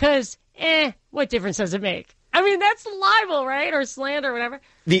because, what difference does it make? I mean, that's libel, right? Or slander or whatever.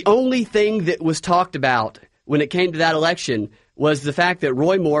 The only thing that was talked about when it came to that election was the fact that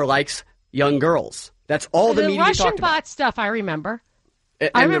Roy Moore likes young girls. That's all the media talked about. The Russian bot stuff, I remember.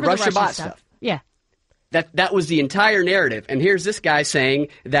 I remember the Russian bot stuff. Yeah. That was the entire narrative. And here's this guy saying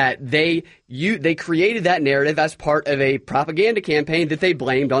that they created that narrative as part of a propaganda campaign that they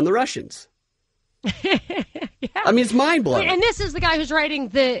blamed on the Russians. I mean, it's mind-blowing. And this is the guy who's writing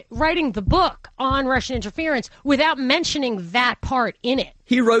the book on Russian interference without mentioning that part in it.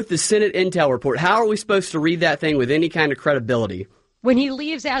 He wrote the Senate Intel report. How are we supposed to read that thing with any kind of credibility? When he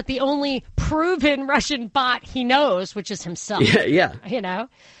leaves out the only proven Russian bot he knows, which is himself. Yeah.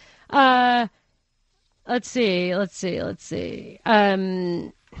 Let's see.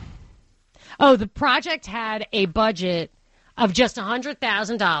 The project had a budget of just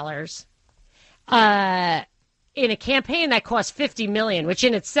 $100,000. in a campaign that cost $50 million, which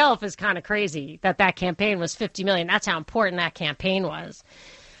in itself is kind of crazy that campaign was $50 million. That's how important that campaign was.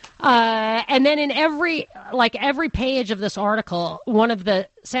 And then in every page of this article, one of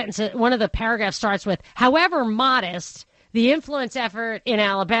the paragraphs starts with, however modest, the influence effort in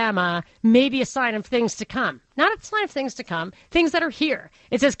Alabama may be a sign of things to come. Not a sign of things to come, things that are here.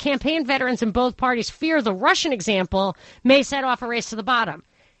 It says campaign veterans in both parties fear the Russian example may set off a race to the bottom.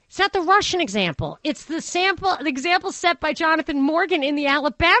 It's not the Russian example. It's the example set by Jonathan Morgan in the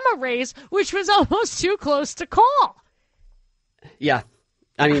Alabama race, which was almost too close to call. Yeah.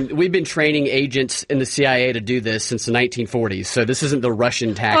 I mean, we've been training agents in the CIA to do this since the 1940s, so this isn't the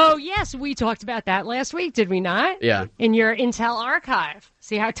Russian tactic. Oh, yes, we talked about that last week, did we not? Yeah. In your Intel archive.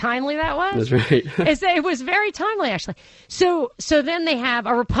 See how timely that was? That's right. It was very timely, actually. So then they have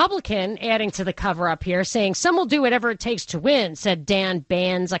a Republican adding to the cover-up here, saying, some will do whatever it takes to win, said Dan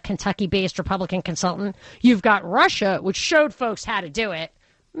Bands, a Kentucky-based Republican consultant. You've got Russia, which showed folks how to do it.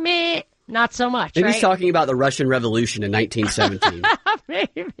 Meh. Not so much, Maybe right? he's talking about the Russian Revolution in 1917.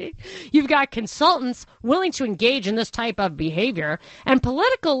 Maybe. You've got consultants willing to engage in this type of behavior and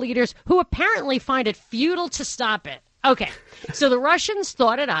political leaders who apparently find it futile to stop it. Okay, so the Russians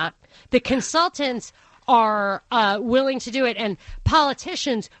thought it up. The consultants are willing to do it, and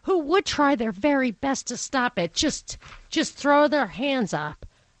politicians who would try their very best to stop it just throw their hands up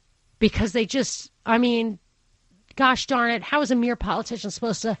because they just, I mean, gosh darn it, how is a mere politician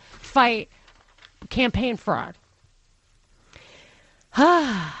supposed to fight campaign fraud?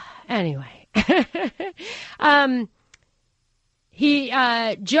 Anyway. Joe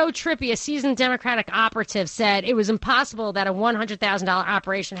Trippi, a seasoned Democratic operative, said it was impossible that a $100,000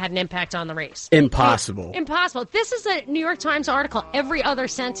 operation had an impact on the race. Impossible. Impossible. This is a New York Times article. Every other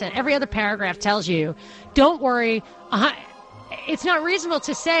sentence, every other paragraph tells you, don't worry. It's not reasonable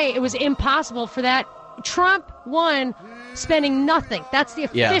to say it was impossible for that. Trump won spending nothing. That's the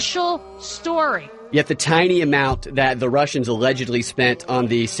official story. Yet the tiny amount that the Russians allegedly spent on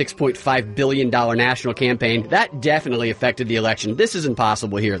the $6.5 billion national campaign, that definitely affected the election. This is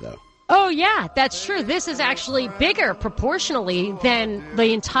impossible here, though. Oh, yeah, that's true. This is actually bigger proportionally than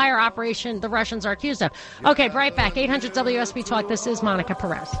the entire operation the Russians are accused of. Okay, right back. 800 WSB Talk. This is Monica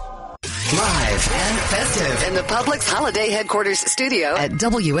Perez. Live and festive in the Publix Holiday Headquarters studio at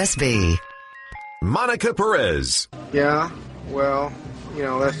WSB. Monica Perez. Yeah, well,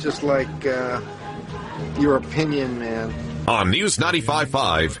 that's just like your opinion, man. On News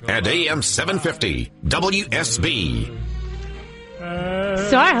 95.5 and AM 750, WSB.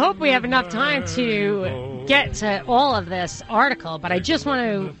 So I hope we have enough time to get to all of this article, but I just want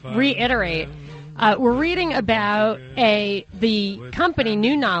to reiterate. We're reading about the company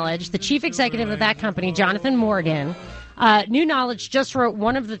New Knowledge, the chief executive of that company, Jonathan Morgan. New Knowledge just wrote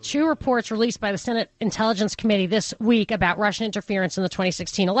one of the two reports released by the Senate Intelligence Committee this week about Russian interference in the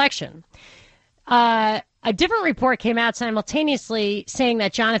 2016 election. A different report came out simultaneously saying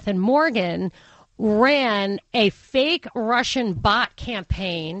that Jonathan Morgan ran a fake Russian bot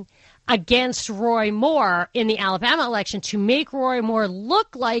campaign against Roy Moore in the Alabama election to make Roy Moore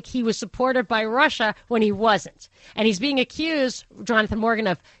look like he was supported by Russia when he wasn't. And he's being accused, Jonathan Morgan,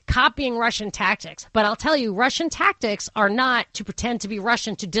 of copying Russian tactics. But I'll tell you, Russian tactics are not to pretend to be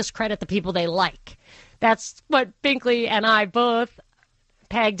Russian to discredit the people they like. That's what Binkley and I both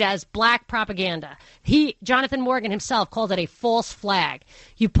pegged as black propaganda. Jonathan Morgan himself called it a false flag.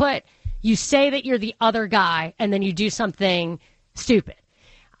 You say that you're the other guy, and then you do something stupid.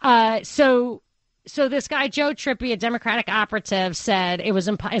 So this guy, Joe Trippi, a Democratic operative, said it was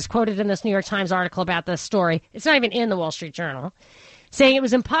is quoted in this New York Times article about this story. It's not even in the Wall Street Journal, saying it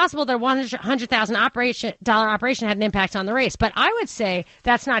was impossible that a $100,000 operation had an impact on the race. But I would say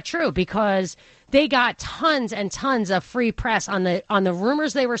that's not true because they got tons and tons of free press on the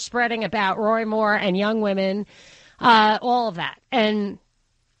rumors they were spreading about Roy Moore and young women, all of that. And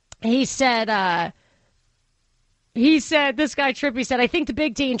he said, this guy Trippi said, I think the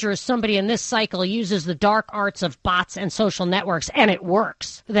big danger is somebody in this cycle uses the dark arts of bots and social networks, and it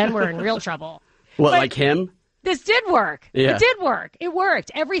works. Then we're in real trouble. What, like him? This did work. Yeah. It did work. It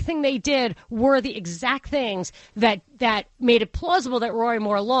worked. Everything they did were the exact things that made it plausible that Roy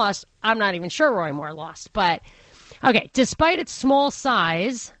Moore lost. I'm not even sure Roy Moore lost, but okay. Despite its small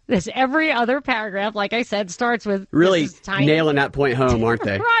size, this every other paragraph, like I said, starts with really nailing that point home, aren't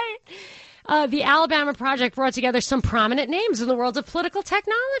they? Right. The Alabama Project brought together some prominent names in the world of political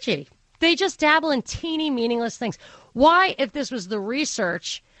technology. They just dabble in teeny, meaningless things. Why, if this was the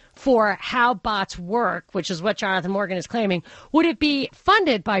research for how bots work, which is what Jonathan Morgan is claiming, would it be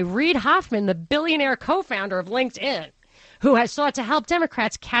funded by Reid Hoffman, the billionaire co-founder of LinkedIn? who has sought to help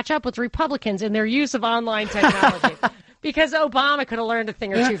Democrats catch up with Republicans in their use of online technology. Because Obama could have learned a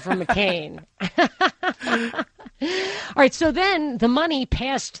thing or two from McCain. All right, so then the money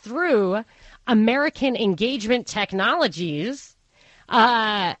passed through American Engagement Technologies,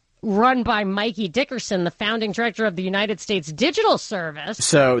 run by Mikey Dickerson, the founding director of the United States Digital Service.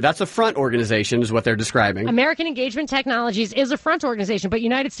 So that's a front organization is what they're describing. American Engagement Technologies is a front organization, but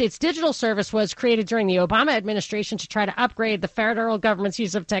United States Digital Service was created during the Obama administration to try to upgrade the federal government's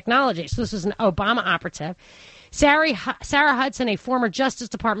use of technology. So this is an Obama operative. Sarah Hudson, a former Justice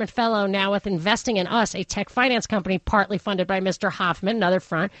Department fellow, now with Investing in Us, a tech finance company partly funded by Mr. Hoffman, another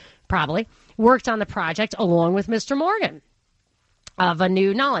front, probably, worked on the project along with Mr. Morgan of A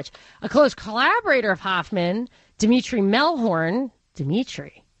New Knowledge. A close collaborator of Hoffman, Dmitry Melhorn,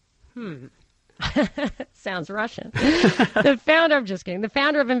 sounds Russian. The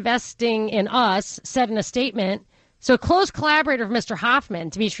founder of Investing in Us said in a statement, so close collaborator of Mr. Hoffman,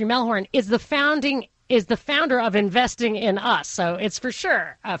 Dmitry Melhorn, is the founder of Investing in Us. So it's for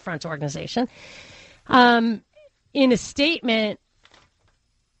sure a front organization. In a statement,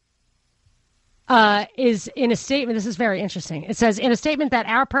 this is very interesting. It says, in a statement that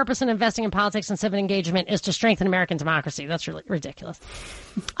our purpose in investing in politics and civic engagement is to strengthen American democracy. That's really ridiculous.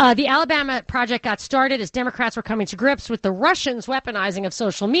 The Alabama project got started as Democrats were coming to grips with the Russians' weaponizing of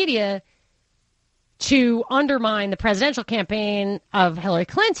social media to undermine the presidential campaign of Hillary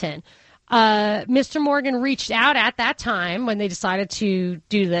Clinton. Mr. Morgan reached out at that time when they decided to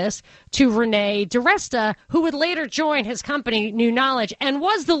do this to Renee DiResta, who would later join his company, New Knowledge, and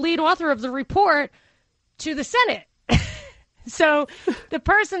was the lead author of the report to the Senate. So the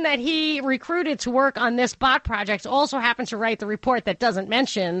person that he recruited to work on this bot project also happened to write the report that doesn't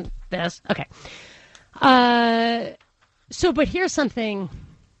mention this. Okay. But here's something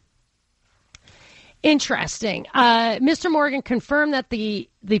interesting. Mr. Morgan confirmed that the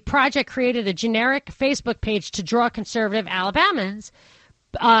project created a generic Facebook page to draw conservative Alabamans.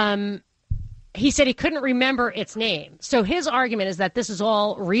 He said he couldn't remember its name. So his argument is that this is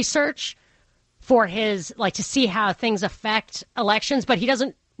all research for his, to see how things affect elections, but he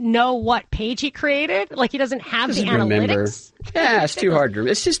doesn't know what page he created. He doesn't have the analytics. Yeah, it's too hard to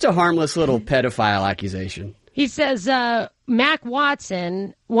remember. It's just a harmless little pedophile accusation. He says Mac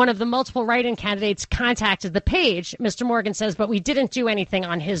Watson, one of the multiple write-in candidates, contacted the page. Mr. Morgan says, but we didn't do anything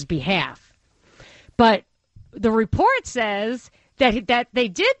on his behalf. But the report says that they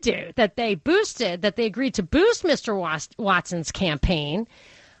did do, that they agreed to boost Mr. Watson's campaign.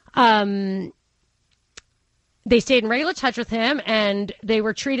 They stayed in regular touch with him, and they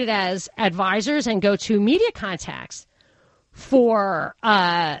were treated as advisors and go-to media contacts for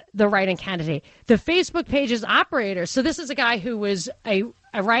the write-in candidate. The Facebook page's operator, so this is a guy who was a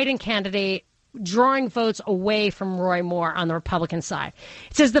write-in candidate drawing votes away from Roy Moore on the Republican side.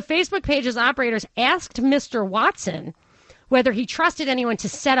 It says the Facebook page's operators asked Mr. Watson whether he trusted anyone to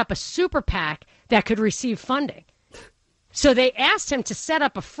set up a super PAC that could receive funding. So they asked him to set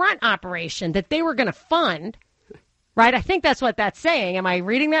up a front operation that they were going to fund. Right? I think that's what that's saying. Am I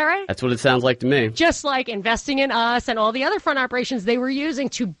reading that right? That's what it sounds like to me. Just like Investing in Us and all the other front operations they were using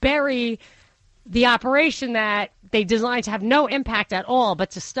to bury the operation that they designed to have no impact at all,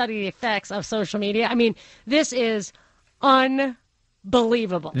 but to study the effects of social media. I mean, this is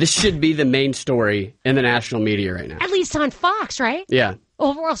unbelievable. This should be the main story in the national media right now. At least on Fox, right? Yeah.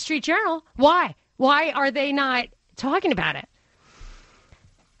 Or Wall Street Journal. Why? Why are they not talking about it?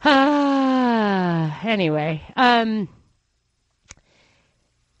 Anyway,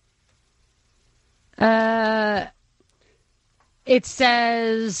 it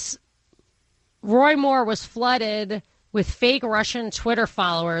says Roy Moore was flooded with fake Russian Twitter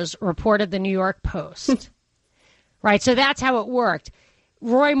followers, reported the New York Post. Right, so that's how it worked.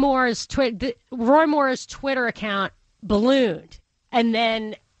 Roy Moore's Twitter account ballooned, and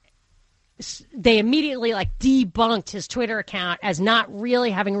then they immediately debunked his Twitter account as not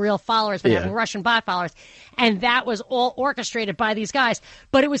really having real followers, but having Russian bot followers. And that was all orchestrated by these guys.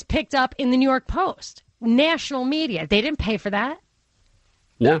 But it was picked up in the New York Post, national media. They didn't pay for that.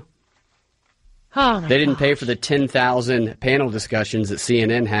 No. Oh, my They didn't pay for the 10,000 panel discussions that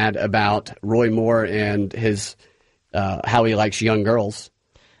CNN had about Roy Moore and his how he likes young girls.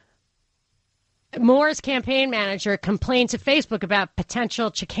 Moore's campaign manager complained to Facebook about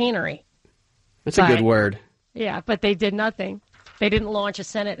potential chicanery. That's a good word. Yeah, but they did nothing. They didn't launch a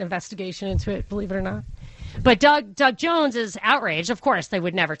Senate investigation into it, believe it or not. But Doug Jones is outraged. Of course, they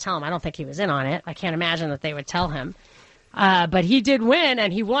would never tell him. I don't think he was in on it. I can't imagine that they would tell him. But he did win,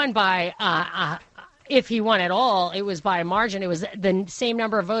 and he won by, if he won at all, it was by a margin. It was the same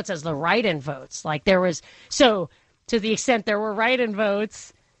number of votes as the write-in votes. So to the extent there were write-in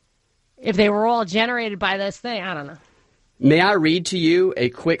votes, if they were all generated by this thing, I don't know. May I read to you a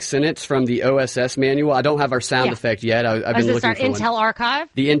quick sentence from the OSS manual? I don't have our sound effect yet. I've been looking for one. Intel Archive?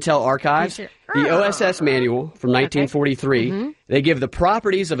 The Intel Archive. The OSS manual from 1943. They give the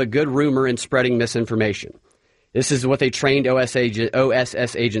properties of a good rumor in spreading misinformation. This is what they trained OSS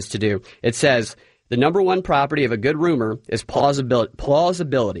agents to do. It says, the number one property of a good rumor is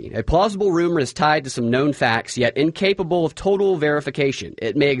plausibility. A plausible rumor is tied to some known facts, yet incapable of total verification.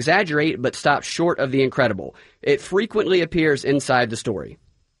 It may exaggerate, but stops short of the incredible. It frequently appears inside the story.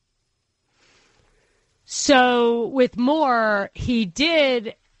 So with Moore, he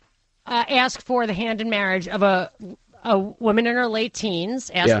did ask for the hand in marriage of a woman in her late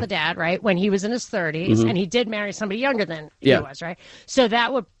teens, asked the dad, right, when he was in his 30s, and he did marry somebody younger than he was, right? So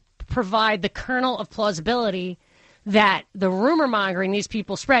that would provide the kernel of plausibility that the rumor mongering these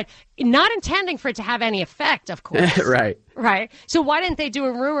people spread, not intending for it to have any effect, of course. Right. Right. So why didn't they do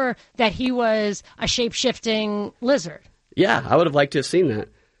a rumor that he was a shape-shifting lizard? Yeah, I would have liked to have seen that.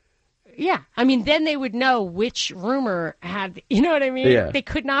 Yeah. I mean, then they would know which rumor had, you know what I mean? Yeah. They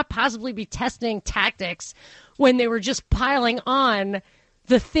could not possibly be testing tactics when they were just piling on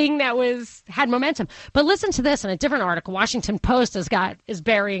the thing that had momentum. But listen to this in a different article. Washington Post is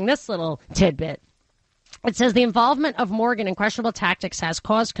burying this little tidbit. It says the involvement of Morgan in questionable tactics has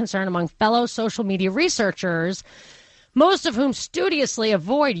caused concern among fellow social media researchers, most of whom studiously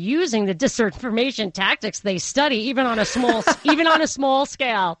avoid using the disinformation tactics they study, even on a small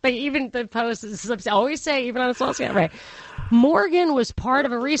scale. The Post always say even on a small scale, right? Morgan was part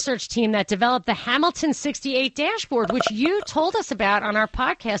of a research team that developed the Hamilton 68 dashboard, which you told us about on our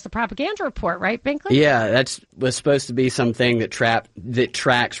podcast, The Propaganda Report, right, Binkley? Yeah, that was supposed to be something that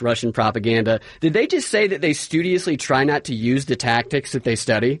tracks Russian propaganda. Did they just say that they studiously try not to use the tactics that they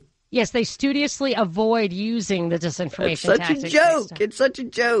study? Yes, they studiously avoid using the disinformation tactics. It's such a joke. It's such a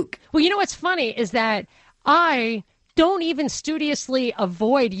joke. Well, you know what's funny is that I don't even studiously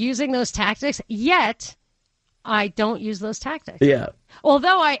avoid using those tactics, yet I don't use those tactics. Yeah.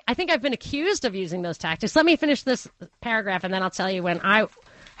 Although I think I've been accused of using those tactics. Let me finish this paragraph, and then I'll tell you how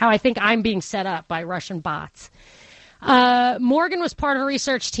I think I'm being set up by Russian bots. Morgan was part of a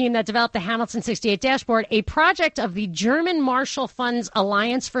research team that developed the Hamilton 68 dashboard, a project of the German Marshall Fund's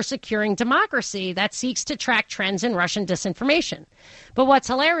Alliance for Securing Democracy that seeks to track trends in Russian disinformation. But what's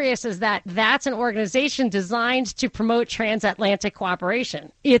hilarious is that that's an organization designed to promote transatlantic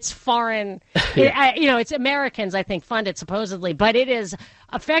cooperation. It's foreign, it's Americans, I think, fund it supposedly, but it is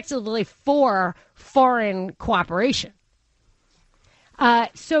effectively for foreign cooperation.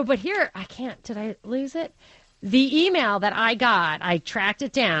 But here, did I lose it? The email that I got, I tracked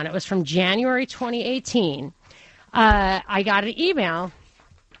it down. It was from January 2018. I got an email.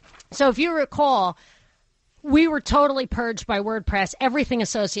 So if you recall, we were totally purged by WordPress. Everything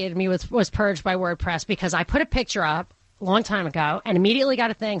associated with me was purged by WordPress because I put a picture up a long time ago and immediately got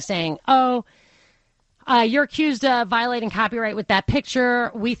a thing saying, you're accused of violating copyright with that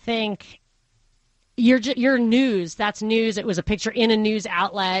picture. We think you're news. That's news. It was a picture in a news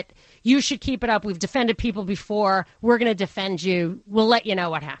outlet. You should keep it up. We've defended people before. We're going to defend you. We'll let you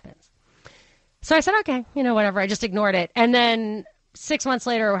know what happens. So I said, okay, whatever. I just ignored it. And then 6 months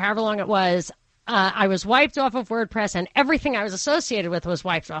later, or however long it was, I was wiped off of WordPress, and everything I was associated with was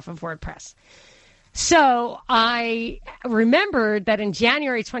wiped off of WordPress. So I remembered that in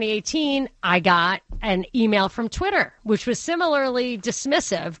January 2018, I got an email from Twitter, which was similarly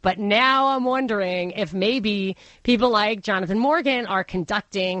dismissive. But now I'm wondering if maybe people like Jonathan Morgan are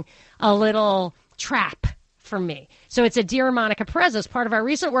conducting a little trap for me. So it's a Dear Monica Perez. As part of our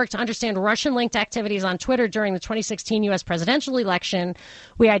recent work to understand Russian-linked activities on Twitter during the 2016 U.S. presidential election,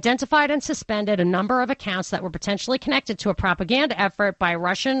 we identified and suspended a number of accounts that were potentially connected to a propaganda effort by a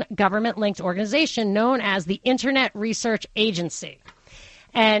Russian government-linked organization known as the Internet Research Agency.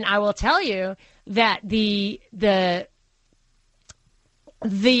 And I will tell you that the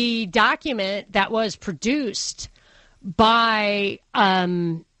document that was produced by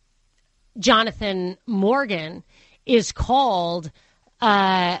Jonathan Morgan is called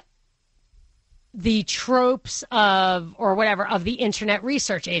the tropes of the Internet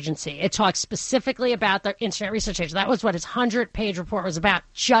Research Agency. It talks specifically about the Internet Research Agency. That was what his 100-page report was about,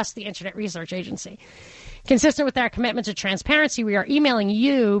 just the Internet Research Agency. Consistent with our commitment to transparency, we are emailing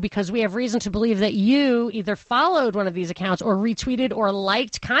you because we have reason to believe that you either followed one of these accounts or retweeted or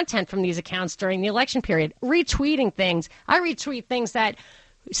liked content from these accounts during the election period. Retweeting things. I retweet things that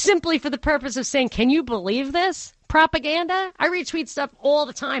simply for the purpose of saying, can you believe this? Propaganda? I retweet stuff all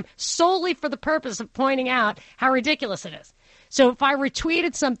the time solely for the purpose of pointing out how ridiculous it is. So if I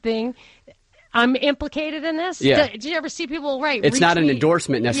retweeted something I'm implicated in this? Yeah. Did you ever see people write? It's not an retweet?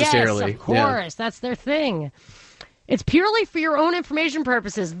 endorsement necessarily. Yes, of course. That's their thing. It's purely for your own information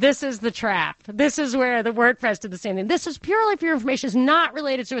purposes. This is the trap. This is where the WordPress did the same thing. This is purely for your information. It's not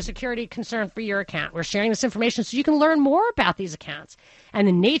related to a security concern for your account. We're sharing this information so you can learn more about these accounts and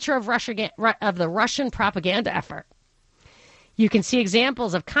the nature of the Russian propaganda effort. You can see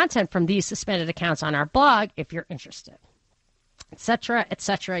examples of content from these suspended accounts on our blog if you're interested. Etc.,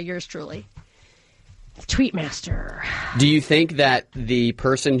 etc., yours truly. Tweetmaster. Do you think that the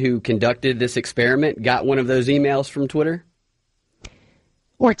person who conducted this experiment got one of those emails from Twitter?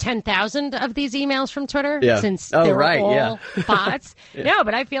 Or 10,000 of these emails from Twitter? Yeah. Since they're all yeah. bots? Yeah. No,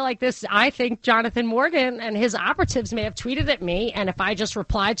 but I feel like this, I think Jonathan Morgan and his operatives may have tweeted at me, and if I just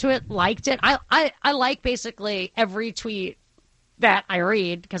replied to it, liked it, I like basically every tweet that I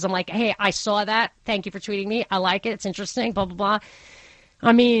read, because I'm like, hey, I saw that. Thank you for tweeting me. I like it. It's interesting, blah, blah, blah.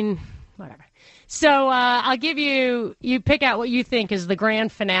 I mean, whatever. So I'll give you pick out what you think is the grand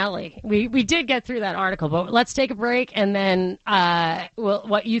finale. We did get through that article, but let's take a break, and then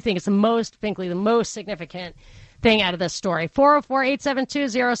what you think is the most significant thing out of this story.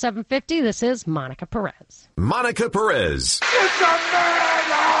 404-872-0750. This is Monica Perez. Monica Perez. It's a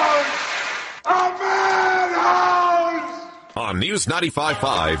madhouse! A madhouse! On News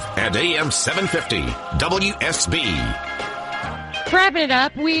 95.5 and AM 750, WSB. Wrapping it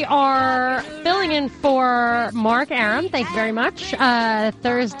up, we are filling in for Mark Aram. Thank you very much.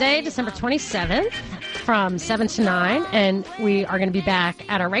 Thursday, December 27th from 7 to 9. And we are going to be back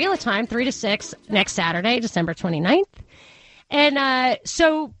at our regular time, 3 to 6, next Saturday, December 29th. And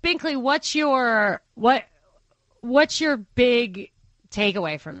so, Binkley, what's your big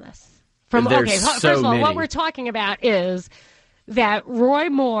takeaway from this? First of all, what we're talking about is that Roy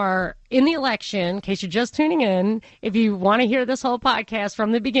Moore in the election, in case you're just tuning in, if you want to hear this whole podcast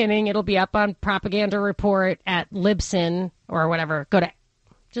from the beginning, it'll be up on Propaganda Report at Libsyn or whatever.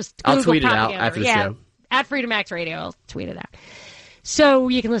 I'll tweet it out after the show. At Freedom Act Radio, I'll tweet it out. So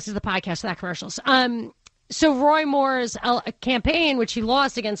you can listen to the podcast without commercials. So Roy Moore's campaign, which he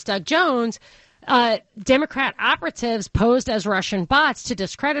lost against Doug Jones, Democrat operatives posed as Russian bots to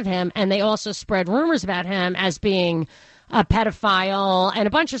discredit him, and they also spread rumors about him as being a pedophile and a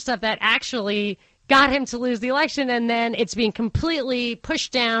bunch of stuff that actually got him to lose the election, and then it's being completely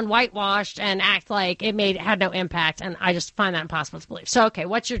pushed down, whitewashed, and act like it had no impact, and I just find that impossible to believe. So, okay,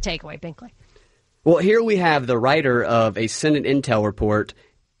 what's your takeaway, Binkley? Well, here we have the writer of a Senate intel report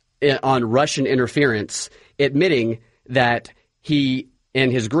on Russian interference admitting that he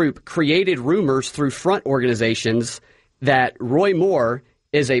and his group created rumors through front organizations that Roy Moore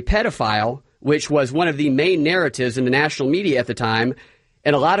is a pedophile, which was one of the main narratives in the national media at the time.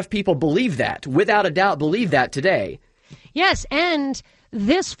 And a lot of people believe that, without a doubt, believe that today. Yes, and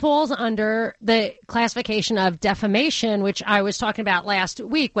this falls under the classification of defamation, which I was talking about last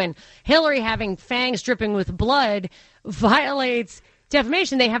week, when Hillary having fangs dripping with blood violates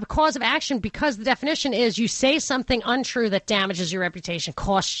defamation. They have a cause of action because the definition is you say something untrue that damages your reputation,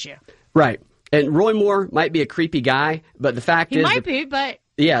 costs you. Right. And Roy Moore might be a creepy guy, but the fact is... He might be, but...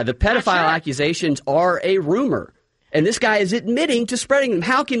 Yeah, the pedophile accusations are a rumor. And this guy is admitting to spreading them.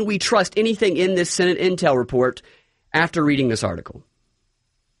 How can we trust anything in this Senate intel report after reading this article?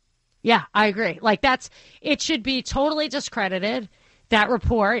 Yeah, I agree. It should be totally discredited, that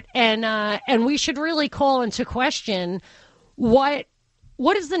report, and we should really call into question what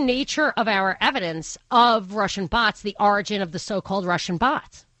is the nature of our evidence of Russian bots, the origin of the so-called Russian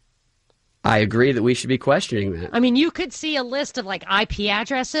bots. I agree that we should be questioning that. I mean, you could see a list of IP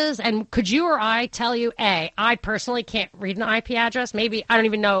addresses, and could you or I tell you, I personally can't read an IP address. Maybe I don't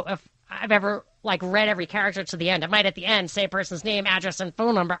even know if I've ever read every character to the end. I might at the end say a person's name, address, and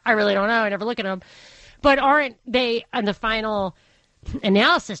phone number. I really don't know. I never look at them. But aren't they, on the final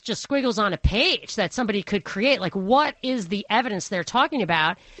analysis, just squiggles on a page that somebody could create? What is the evidence they're talking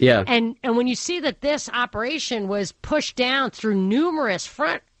about? Yeah. And when you see that this operation was pushed down through numerous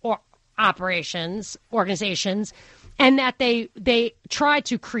front organizations, and that they tried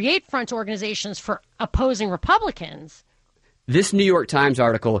to create front organizations for opposing Republicans. This New York Times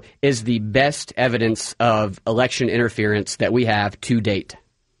article is the best evidence of election interference that we have to date.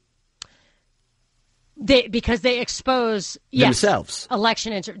 Because they expose themselves.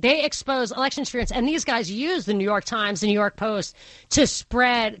 They expose election interference, and these guys use the New York Times, the New York Post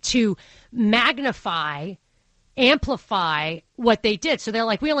to magnify, amplify what they did. So they're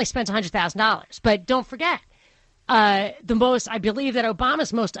like, we only spent $100,000. But don't forget, I believe that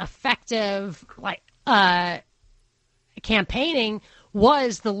Obama's most effective campaigning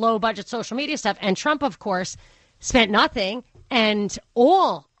was the low budget social media stuff. And Trump, of course, spent nothing. And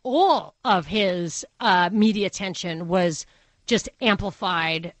all all of his media attention was just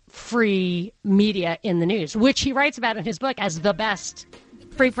amplified free media in the news, which he writes about in his book as the best.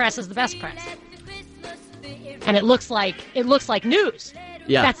 Free press is the best press. And it looks like news.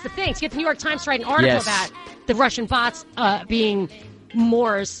 Yeah. That's the thing. To get the New York Times to write an article about the Russian bots being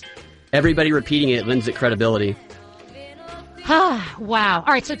Moore's. Everybody repeating it lends it credibility. Wow.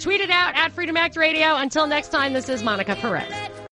 All right, so tweet it out at Freedom Act Radio. Until next time, this is Monica Perez.